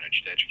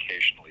disadvantaged,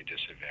 educationally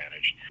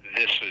disadvantaged.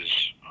 This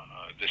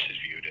is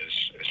viewed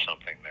as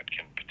something that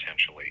can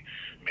potentially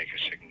make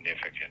a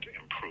significant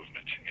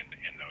improvement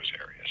in those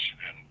areas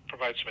and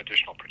provide some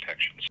additional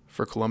protections.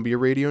 For Columbia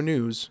Radio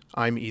News,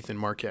 I'm Ethan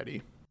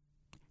Marchetti.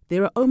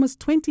 There are almost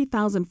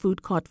 20,000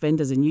 food cart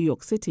vendors in New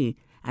York City,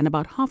 and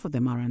about half of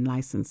them are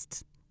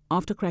unlicensed.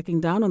 After cracking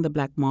down on the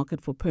black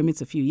market for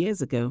permits a few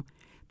years ago,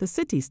 the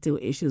city still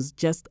issues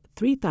just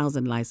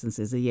 3,000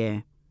 licenses a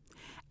year.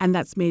 And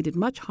that's made it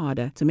much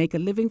harder to make a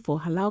living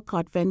for halal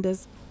cart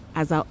vendors,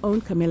 as our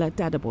own Camilla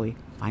Dadaboy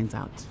finds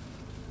out.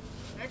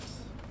 Next,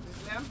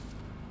 is lamb.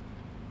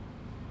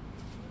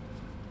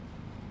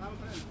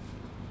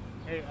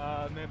 Hey,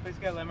 may I please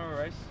get lemon with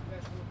rice?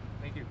 Yes,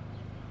 thank you.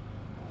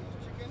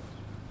 Chicken.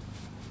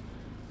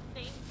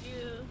 Thank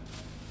you.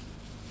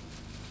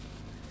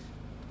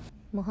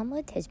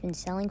 Muhammad has been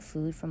selling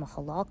food from a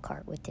halal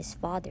cart with his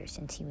father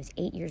since he was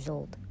 8 years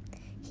old.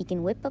 He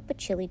can whip up a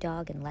chili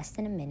dog in less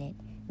than a minute,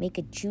 make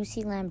a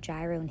juicy lamb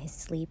gyro in his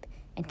sleep,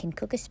 and can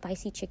cook a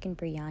spicy chicken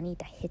biryani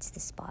that hits the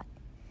spot.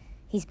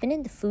 He's been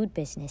in the food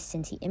business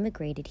since he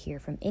immigrated here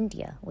from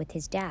India with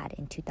his dad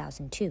in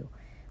 2002,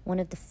 one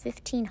of the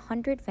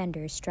 1,500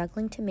 vendors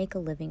struggling to make a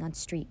living on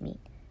street meat,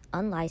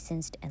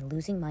 unlicensed and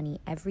losing money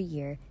every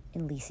year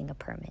in leasing a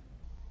permit.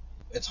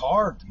 It's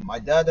hard. My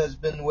dad has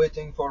been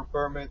waiting for a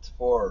permit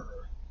for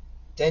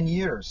 10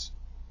 years.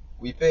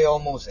 We pay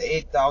almost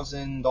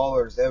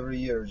 $8,000 every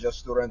year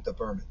just to rent a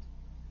permit.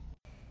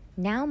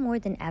 Now more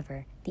than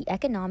ever, the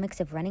economics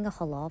of running a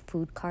halal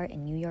food cart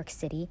in New York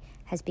City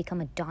has become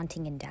a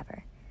daunting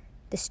endeavor.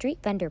 The Street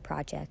Vendor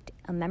Project,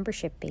 a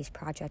membership-based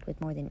project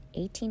with more than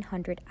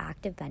 1,800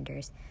 active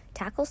vendors,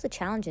 tackles the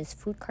challenges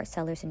food cart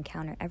sellers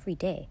encounter every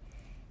day.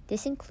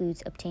 This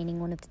includes obtaining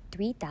one of the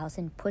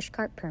 3,000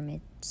 pushcart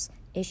permits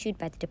issued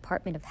by the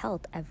Department of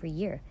Health every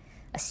year,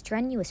 a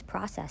strenuous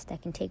process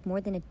that can take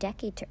more than a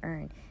decade to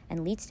earn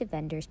and leads to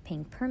vendors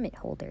paying permit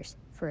holders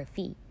for a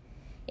fee.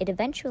 It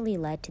eventually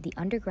led to the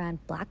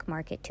underground black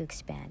market to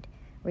expand,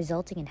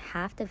 resulting in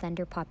half the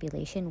vendor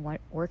population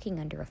working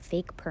under a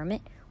fake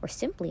permit or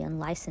simply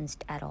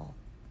unlicensed at all.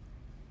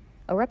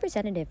 A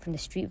representative from the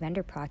Street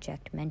Vendor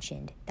Project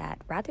mentioned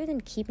that rather than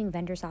keeping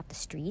vendors off the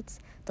streets,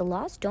 the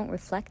laws don't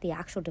reflect the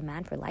actual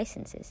demand for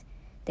licenses.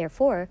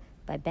 Therefore,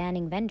 by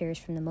banning vendors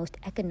from the most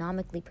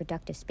economically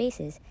productive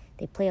spaces,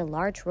 they play a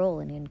large role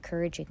in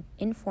encouraging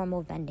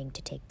informal vending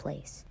to take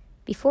place.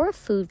 Before a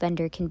food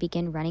vendor can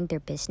begin running their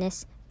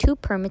business, 2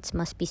 permits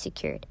must be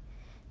secured.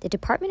 The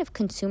Department of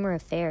Consumer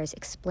Affairs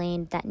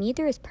explained that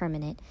neither is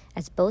permanent,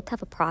 as both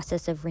have a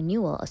process of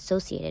renewal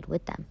associated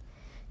with them.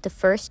 The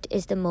first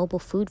is the mobile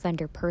food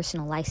vendor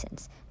personal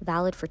license,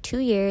 valid for 2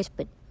 years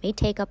but may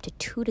take up to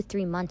 2 to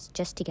 3 months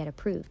just to get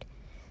approved.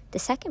 The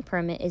second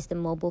permit is the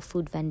mobile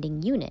food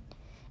vending unit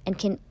and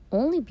can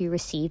only be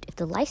received if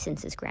the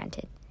license is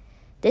granted.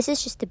 This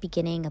is just the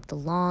beginning of the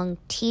long,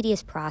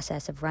 tedious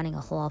process of running a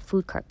halal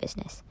food cart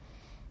business.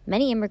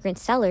 Many immigrant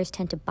sellers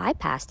tend to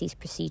bypass these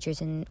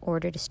procedures in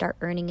order to start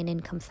earning an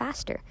income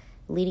faster,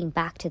 leading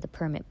back to the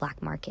permit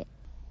black market.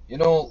 You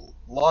know,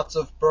 lots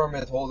of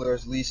permit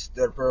holders lease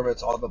their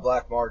permits on the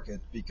black market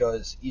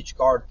because each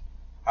cart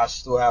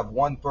has to have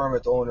one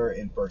permit owner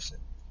in person.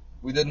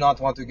 We did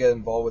not want to get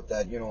involved with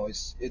that,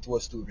 it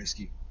was too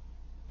risky.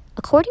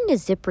 According to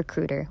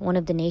ZipRecruiter, one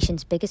of the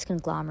nation's biggest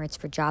conglomerates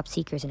for job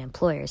seekers and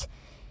employers,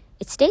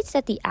 it states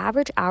that the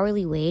average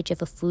hourly wage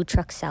of a food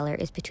truck seller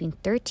is between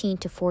 $13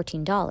 to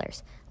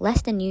 $14,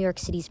 less than New York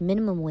City's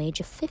minimum wage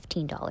of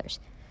 $15.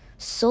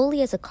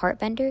 Solely as a cart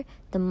vendor,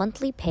 the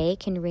monthly pay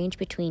can range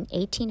between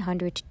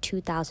 $1,800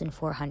 to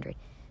 $2,400,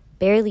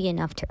 barely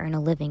enough to earn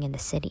a living in the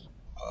city.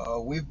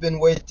 We've been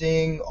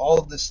waiting all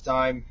of this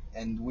time,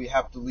 and we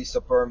have to lease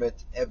a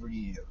permit every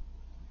year.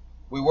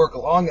 We work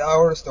long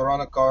hours to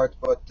run a cart,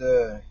 but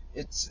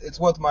it's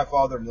what my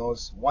father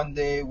knows. One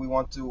day we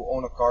want to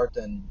own a cart,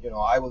 and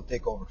I will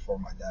take over for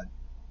my dad.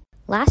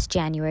 Last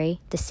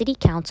January, the City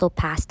Council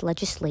passed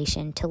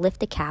legislation to lift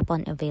the cap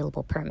on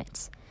available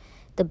permits.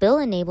 The bill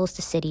enables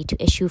the city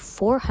to issue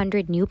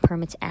 400 new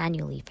permits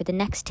annually for the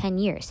next 10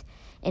 years,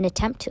 in an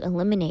attempt to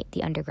eliminate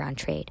the underground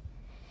trade.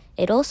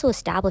 It also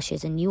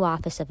establishes a new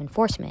Office of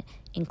Enforcement,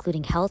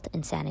 including health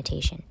and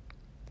sanitation.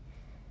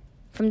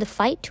 From the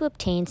fight to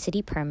obtain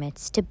city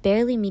permits to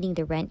barely meeting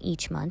the rent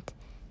each month,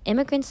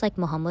 immigrants like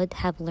Muhammad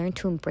have learned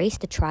to embrace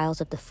the trials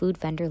of the food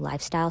vendor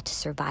lifestyle to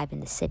survive in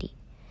the city.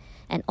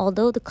 And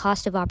although the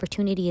cost of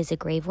opportunity is a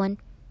grave one,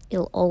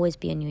 it'll always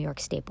be a New York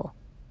staple.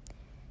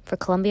 For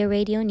Columbia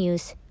Radio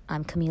News,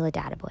 I'm Camila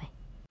Databoy.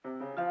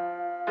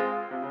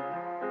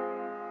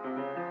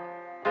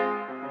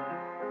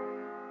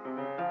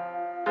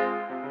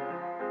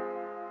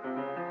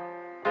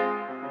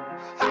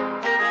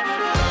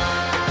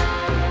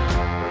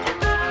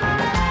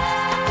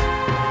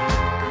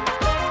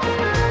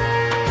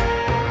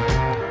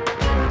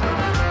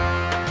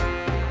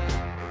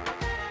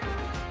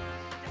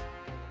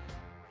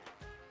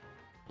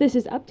 This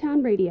is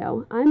Uptown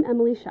Radio. I'm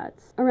Emily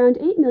Schutz. Around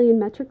 8 million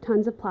metric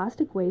tons of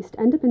plastic waste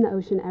end up in the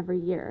ocean every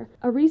year.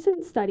 A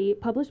recent study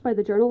published by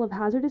the Journal of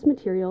Hazardous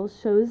Materials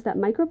shows that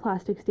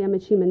microplastics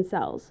damage human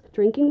cells.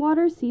 Drinking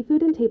water,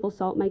 seafood, and table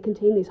salt might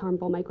contain these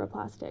harmful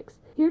microplastics.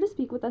 Here to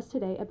speak with us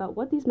today about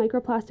what these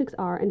microplastics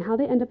are and how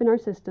they end up in our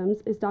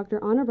systems is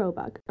Dr. Anna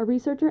Roebuck, a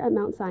researcher at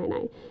Mount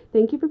Sinai.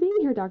 Thank you for being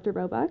here, Dr.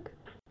 Roebuck.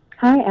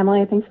 Hi,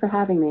 Emily. Thanks for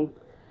having me.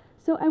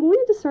 So I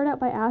wanted to start out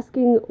by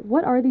asking,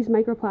 what are these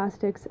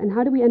microplastics and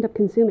how do we end up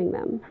consuming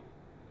them?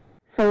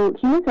 So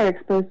humans are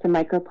exposed to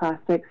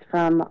microplastics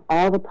from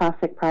all the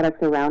plastic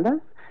products around us.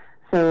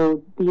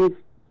 So these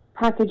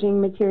packaging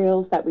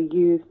materials that we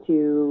use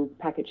to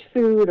package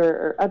food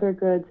or other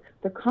goods,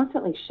 they're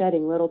constantly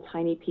shedding little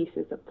tiny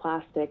pieces of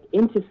plastic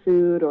into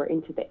food or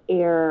into the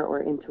air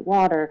or into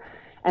water.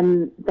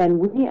 And then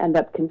we end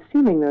up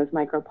consuming those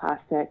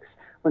microplastics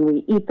when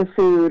we eat the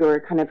food or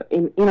kind of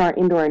in our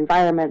indoor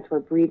environments, we're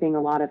breathing a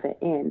lot of it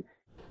in.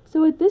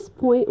 So at this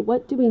point,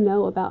 what do we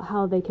know about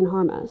how they can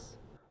harm us?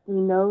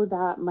 We know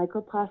that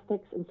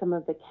microplastics and some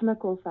of the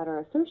chemicals that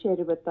are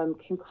associated with them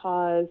can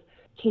cause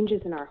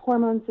changes in our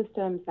hormone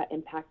systems that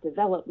impact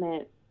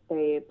development.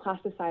 The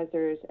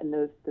plasticizers and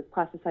those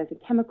plasticizing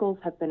chemicals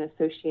have been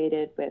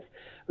associated with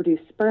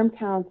reduced sperm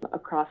counts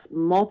across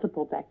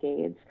multiple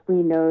decades. We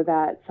know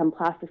that some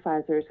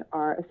plasticizers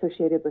are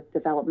associated with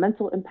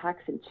developmental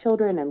impacts in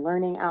children and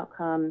learning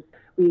outcomes.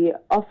 We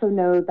also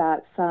know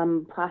that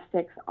some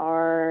plastics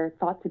are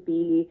thought to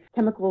be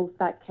chemicals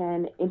that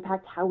can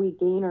impact how we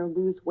gain or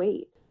lose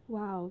weight.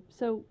 Wow.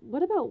 So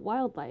what about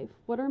wildlife?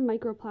 What are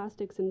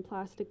microplastics and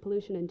plastic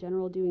pollution in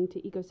general doing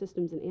to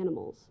ecosystems and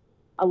animals?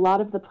 A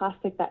lot of the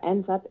plastic that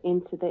ends up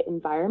into the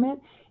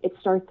environment, it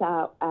starts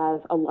out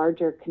as a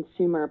larger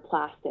consumer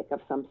plastic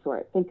of some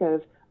sort. Think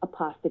of a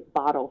plastic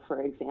bottle,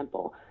 for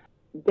example.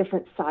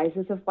 Different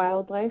sizes of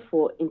wildlife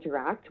will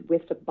interact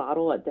with the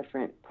bottle at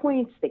different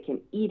points. They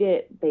can eat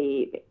it.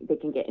 They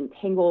can get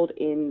entangled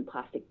in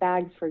plastic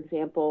bags, for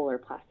example, or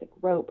plastic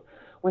rope.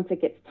 Once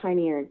it gets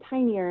tinier and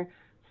tinier,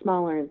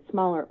 smaller and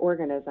smaller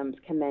organisms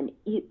can then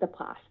eat the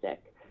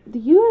plastic. The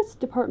U.S.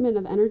 Department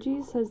of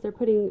Energy says they're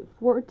putting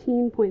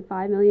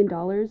 $14.5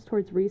 million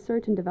towards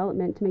research and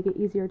development to make it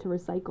easier to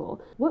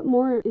recycle. What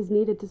more is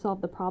needed to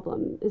solve the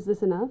problem? Is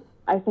this enough?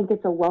 I think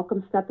it's a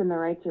welcome step in the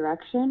right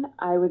direction.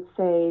 I would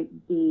say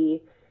the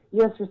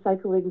U.S.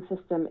 recycling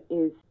system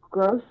is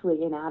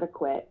grossly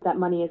inadequate. That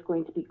money is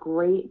going to be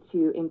great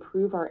to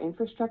improve our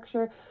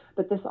infrastructure,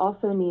 but this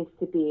also needs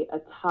to be a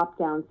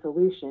top-down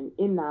solution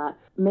in that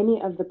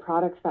many of the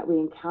products that we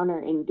encounter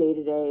in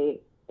day-to-day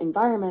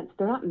environments,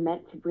 they're not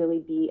meant to really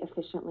be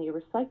efficiently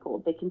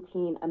recycled. They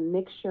contain a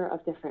mixture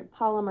of different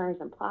polymers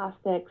and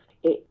plastics.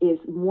 It is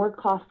more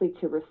costly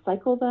to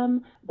recycle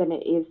them than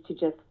it is to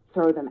just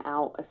throw them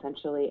out,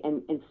 essentially,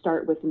 and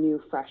start with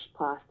new, fresh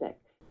plastic.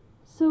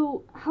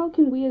 So how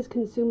can we as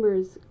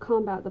consumers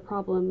combat the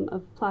problem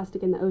of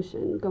plastic in the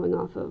ocean, going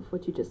off of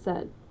what you just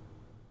said?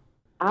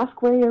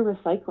 Ask where your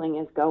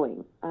recycling is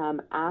going.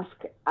 Ask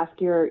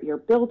your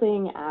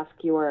building, ask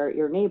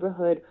your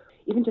neighborhood.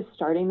 Even just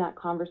starting that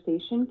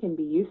conversation can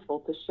be useful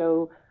to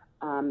show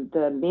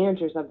the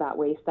managers of that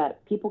waste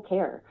that people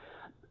care.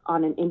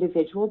 On an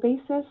individual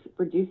basis,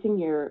 reducing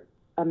your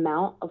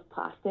amount of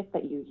plastic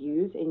that you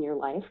use in your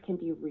life can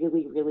be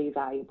really, really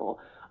valuable.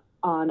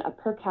 On a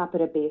per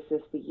capita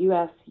basis, the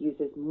U.S.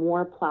 uses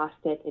more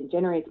plastic and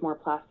generates more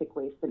plastic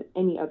waste than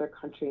any other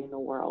country in the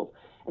world.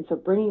 And so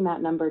bringing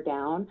that number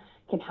down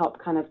can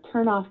help kind of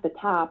turn off the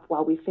tap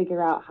while we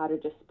figure out how to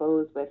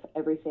dispose with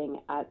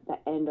everything at the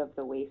end of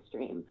the waste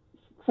stream.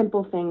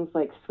 Simple things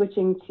like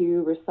switching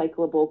to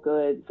recyclable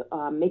goods,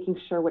 making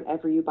sure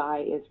whatever you buy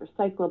is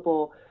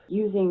recyclable,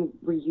 using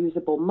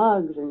reusable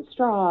mugs and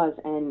straws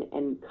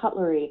and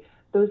cutlery.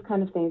 Those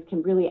kind of things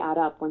can really add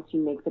up once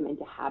you make them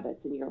into habits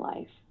in your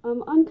life.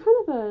 On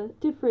kind of a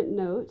different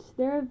note,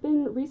 there have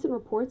been recent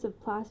reports of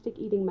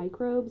plastic-eating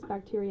microbes,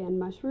 bacteria, and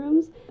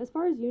mushrooms. As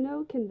far as you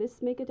know, can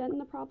this make a dent in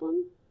the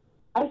problem?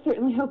 I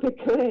certainly hope it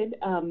could.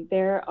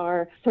 There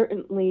are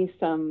certainly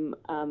some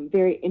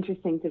very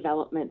interesting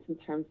developments in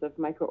terms of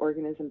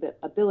microorganism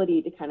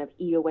ability to kind of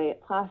eat away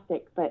at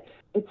plastic, but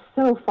it's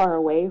so far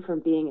away from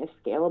being a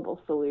scalable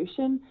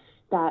solution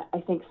that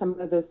I think some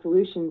of those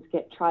solutions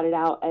get trotted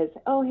out as,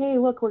 oh, hey,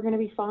 look, we're going to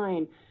be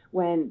fine,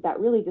 when that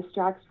really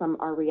distracts from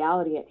our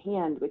reality at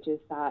hand, which is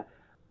that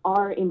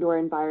our indoor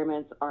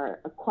environments, our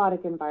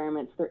aquatic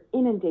environments, they're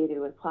inundated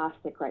with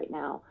plastic right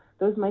now.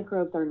 Those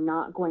microbes are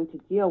not going to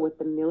deal with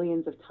the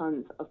millions of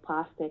tons of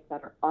plastic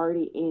that are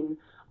already in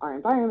our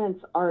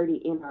environments,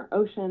 already in our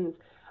oceans.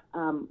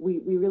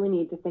 We really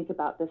need to think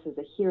about this as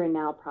a here and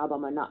now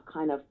problem and not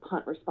kind of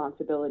punt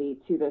responsibility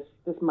to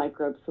this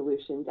microbe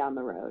solution down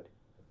the road.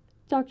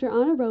 Dr.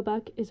 Anna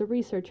Roebuck is a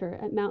researcher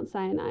at Mount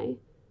Sinai.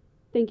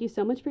 Thank you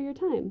so much for your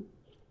time.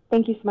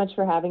 Thank you so much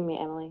for having me,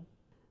 Emily.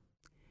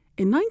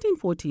 In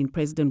 1914,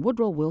 President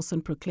Woodrow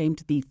Wilson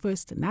proclaimed the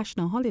first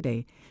national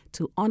holiday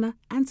to honor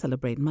and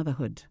celebrate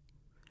motherhood.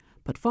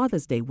 But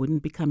Father's Day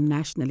wouldn't become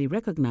nationally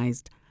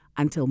recognized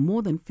until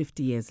more than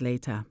 50 years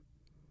later.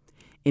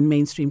 In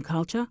mainstream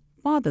culture,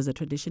 fathers are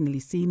traditionally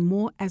seen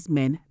more as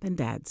men than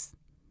dads.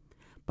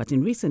 But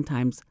in recent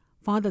times,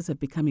 fathers have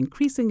become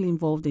increasingly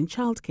involved in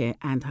childcare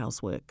and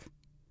housework.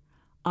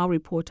 Our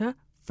reporter,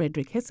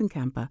 Frederick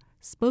Hessenkamper,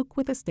 spoke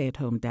with a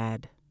stay-at-home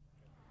dad.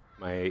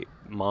 My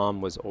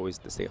mom was always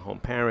the stay-at-home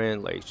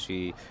parent. Like,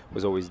 she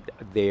was always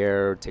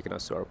there, taking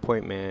us to our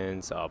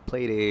appointments,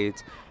 play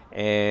dates.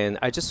 And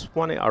I just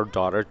wanted our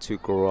daughter to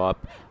grow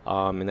up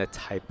in that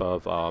type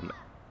of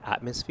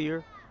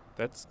atmosphere.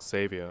 That's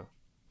Xavier,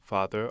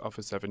 father of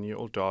a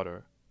 7-year-old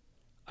daughter.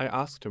 I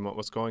asked him what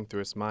was going through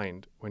his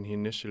mind when he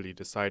initially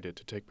decided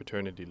to take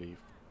paternity leave.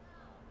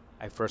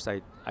 At first,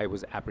 I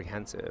was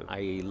apprehensive.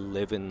 I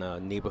live in a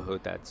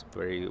neighborhood that's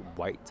very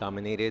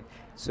white-dominated,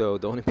 so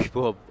the only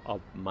people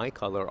of my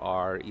color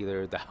are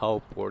either the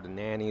help or the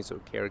nannies or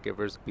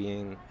caregivers.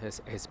 Being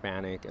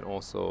Hispanic and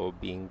also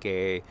being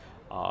gay,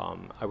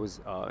 I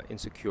was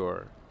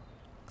insecure.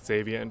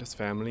 Xavier and his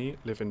family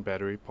live in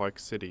Battery Park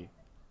City,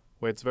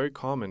 where it's very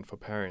common for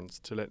parents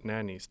to let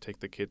nannies take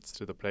the kids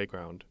to the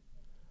playground.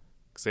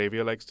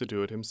 Xavier likes to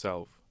do it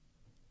himself.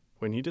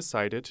 When he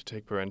decided to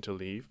take parental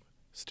leave,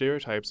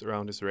 stereotypes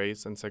around his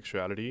race and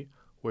sexuality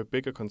were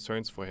bigger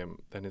concerns for him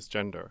than his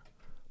gender,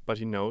 but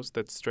he knows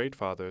that straight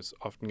fathers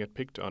often get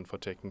picked on for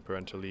taking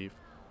parental leave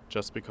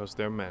just because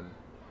they're men.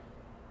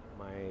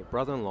 My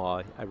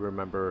brother-in-law, I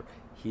remember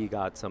he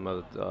got some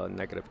of the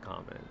negative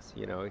comments.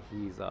 You know,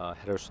 he's a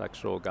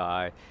heterosexual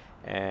guy,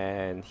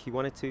 and he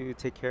wanted to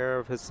take care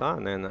of his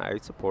son, and I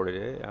supported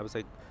it. I was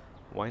like,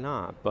 why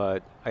not?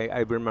 But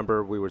I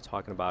remember we were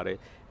talking about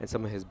it, and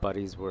some of his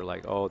buddies were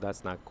like, oh,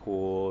 that's not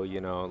cool, you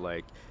know,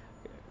 like,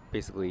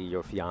 basically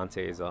your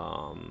fiance is,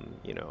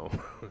 you know,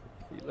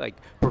 like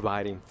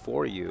providing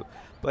for you.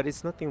 But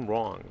it's nothing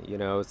wrong, you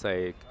know, it's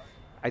like,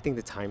 I think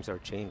the times are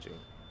changing.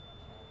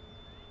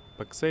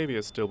 But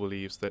Xavier still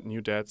believes that new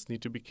dads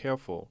need to be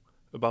careful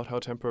about how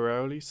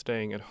temporarily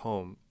staying at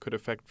home could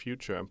affect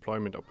future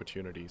employment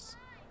opportunities.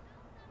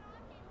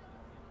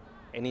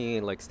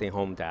 Any like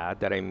stay-home dad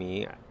that I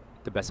meet,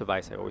 the best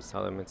advice I always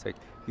tell them, it's like,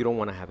 you don't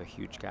want to have a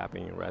huge gap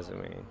in your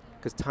resume,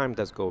 because time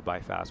does go by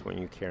fast when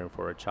you're caring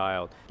for a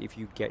child. If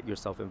you get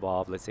yourself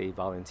involved, let's say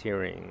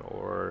volunteering,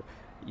 or,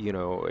 you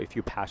know, if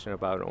you're passionate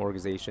about an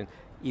organization,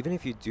 even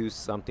if you do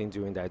something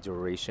during that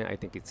duration, I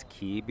think it's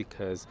key,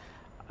 because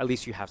at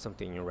least you have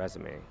something in your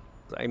resume.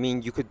 I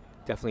mean, you could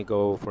definitely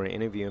go for an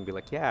interview and be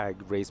like, yeah, I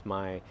raised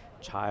my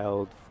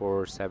child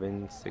for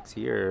 6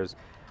 years,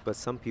 but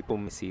some people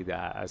may see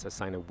that as a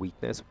sign of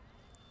weakness.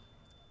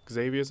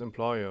 Xavier's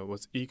employer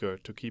was eager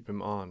to keep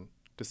him on,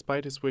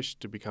 despite his wish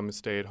to become a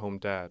stay-at-home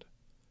dad.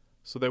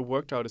 So they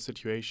worked out a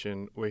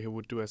situation where he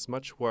would do as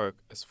much work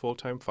as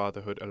full-time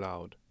fatherhood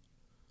allowed.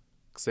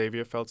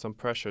 Xavier felt some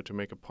pressure to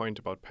make a point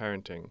about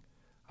parenting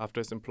after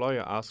his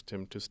employer asked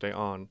him to stay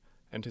on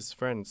and his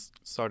friends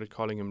started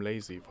calling him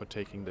lazy for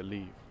taking the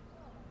leave.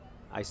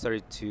 I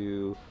started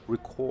to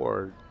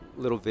record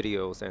little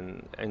videos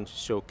and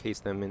showcase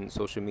them in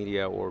social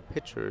media or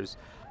pictures.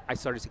 I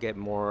started to get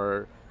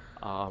more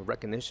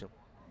recognition.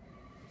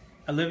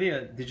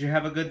 Olivia, did you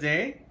have a good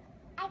day?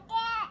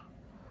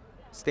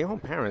 Stay-home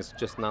parents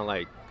just not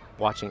like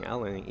watching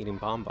Ellen eating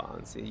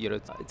bonbons. You know,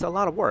 it's a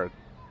lot of work.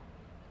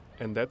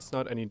 And that's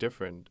not any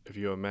different if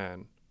you're a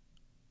man.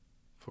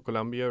 For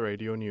Columbia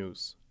Radio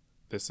News,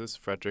 this is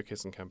Frederick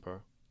Hissenkemper.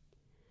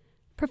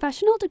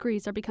 Professional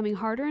degrees are becoming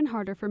harder and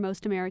harder for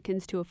most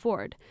Americans to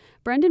afford.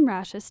 Brendan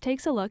Rashis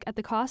takes a look at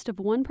the cost of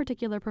one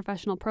particular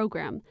professional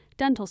program,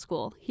 dental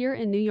school, here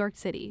in New York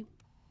City.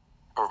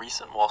 A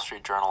recent Wall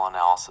Street Journal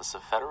analysis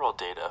of federal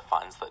data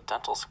finds that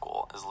dental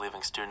school is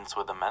leaving students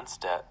with immense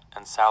debt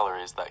and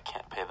salaries that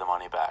can't pay the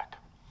money back.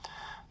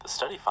 The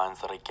study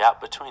finds that a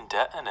gap between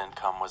debt and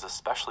income was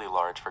especially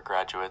large for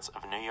graduates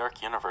of New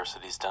York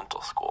University's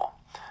dental school,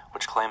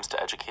 which claims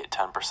to educate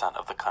 10%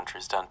 of the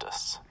country's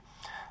dentists.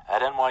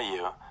 At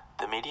NYU,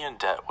 the median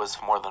debt was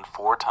more than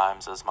 4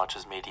 times as much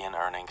as median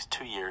earnings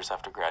 2 years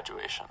after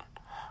graduation.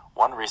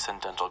 One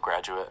recent dental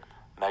graduate,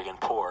 Megan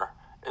Poore,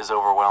 is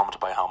overwhelmed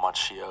by how much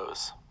she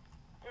owes.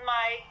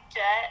 My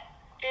debt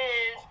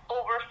is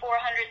over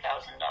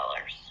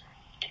 $400,000.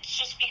 It's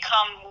just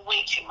become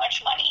way too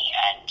much money,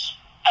 and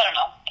I don't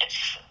know,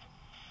 it's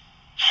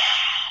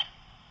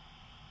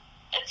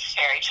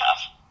very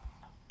tough.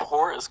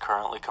 Poore is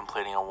currently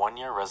completing a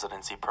 1-year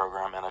residency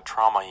program in a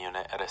trauma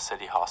unit at a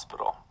city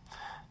hospital.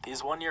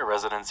 These 1-year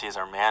residencies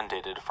are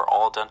mandated for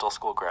all dental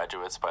school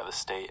graduates by the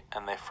state,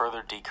 and they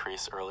further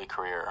decrease early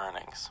career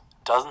earnings.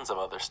 Dozens of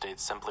other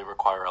states simply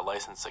require a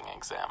licensing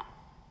exam.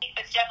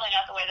 It's definitely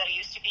not the way that it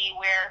used to be,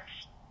 where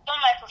some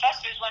of my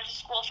professors went to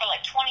school for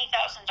like $20,000,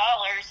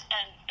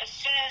 and as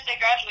soon as they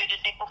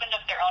graduated, they opened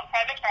up their own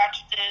private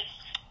practices,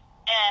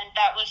 and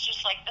that was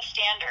just like the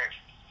standard.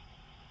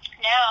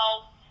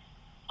 Now,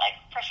 like,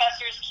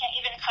 professors can't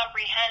even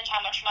comprehend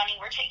how much money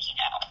we're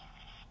taking out.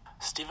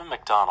 Stephen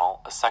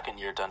McDonnell, a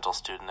second-year dental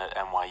student at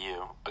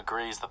NYU,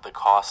 agrees that the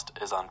cost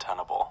is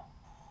untenable.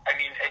 I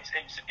mean, it's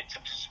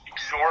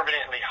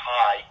exorbitantly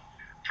high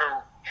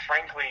for,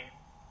 frankly,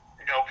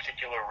 no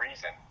particular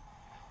reason.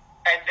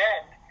 And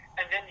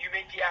then you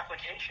make the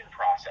application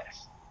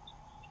process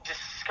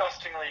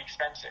disgustingly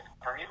expensive.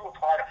 For me to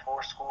apply to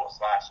 4 schools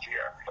last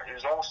year, it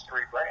was almost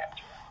 $3,000.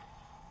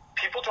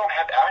 People don't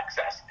have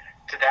access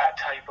to that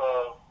type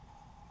of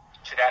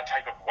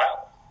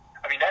wealth.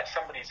 I mean, that's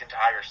somebody's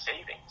entire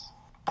savings.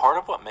 Part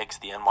of what makes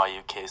the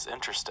NYU case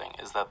interesting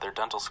is that their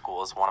dental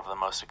school is one of the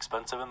most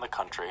expensive in the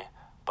country,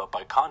 but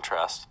by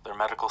contrast, their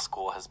medical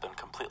school has been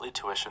completely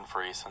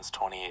tuition-free since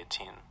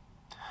 2018.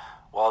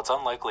 While it's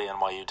unlikely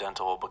NYU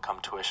Dental will become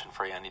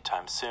tuition-free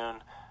anytime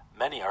soon,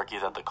 many argue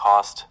that the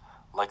cost,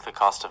 like the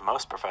cost of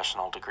most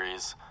professional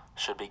degrees,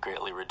 should be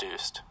greatly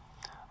reduced.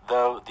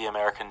 Though the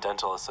American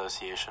Dental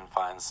Association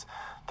finds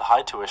the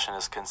high tuition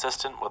is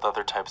consistent with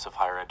other types of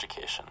higher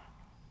education.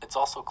 It's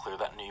also clear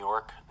that New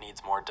York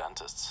needs more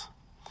dentists.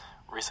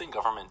 Recent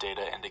government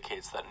data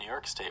indicates that New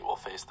York State will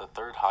face the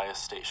 3rd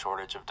highest state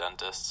shortage of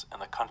dentists in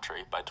the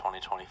country by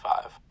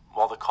 2025.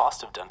 While the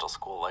cost of dental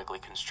school likely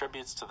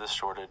contributes to this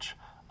shortage,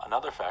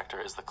 another factor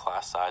is the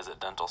class size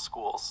at dental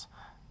schools.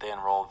 They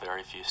enroll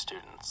very few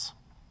students.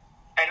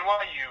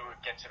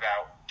 NYU gets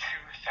about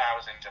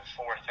 2,000 to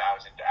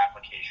 4,000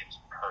 applications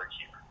per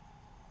year.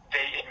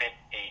 They admit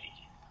 80.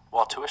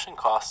 While tuition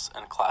costs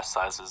and class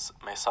sizes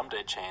may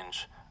someday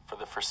change, for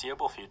the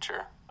foreseeable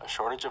future, a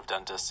shortage of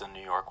dentists in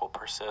New York will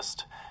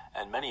persist,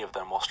 and many of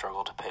them will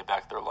struggle to pay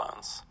back their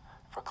loans.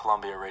 For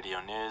Columbia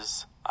Radio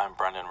News, I'm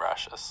Brendan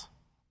Rashis.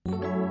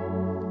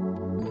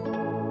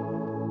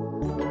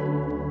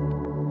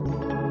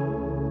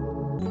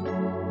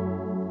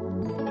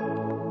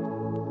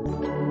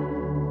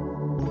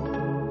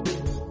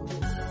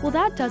 Well,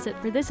 that does it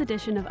for this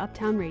edition of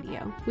Uptown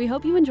Radio. We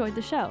hope you enjoyed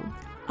the show.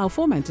 Our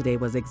foreman today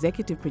was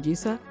executive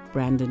producer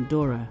Brandon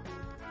Dora.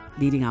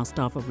 Leading our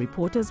staff of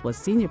reporters was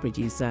senior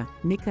producer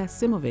Nika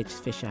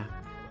Simovic-Fisher.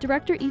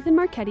 Director Ethan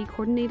Marchetti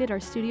coordinated our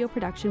studio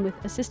production with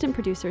assistant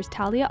producers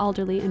Talia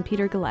Alderley and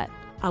Peter Gillette.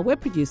 Our web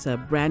producer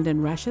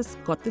Brandon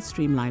Rashis got the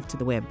stream live to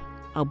the web.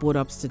 Our board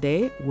ops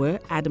today were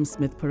Adam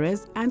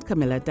Smith-Perez and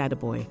Camilla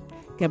Dadaboy.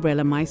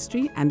 Gabriela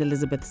Maestri and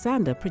Elizabeth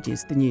Sander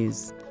produced the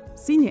news.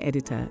 Senior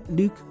editor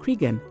Luke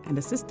Cregan and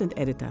assistant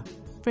editor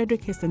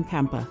Frederick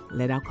Hissenkemper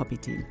led our copy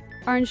team.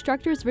 Our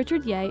instructors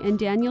Richard Ye and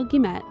Daniel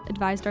Guimet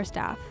advised our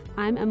staff.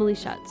 I'm Emily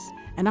Schutz.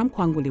 And I'm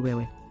Kwanguli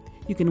Wewe.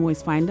 You can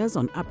always find us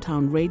on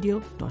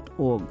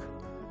uptownradio.org.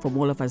 From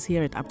all of us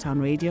here at Uptown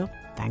Radio,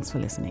 thanks for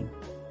listening.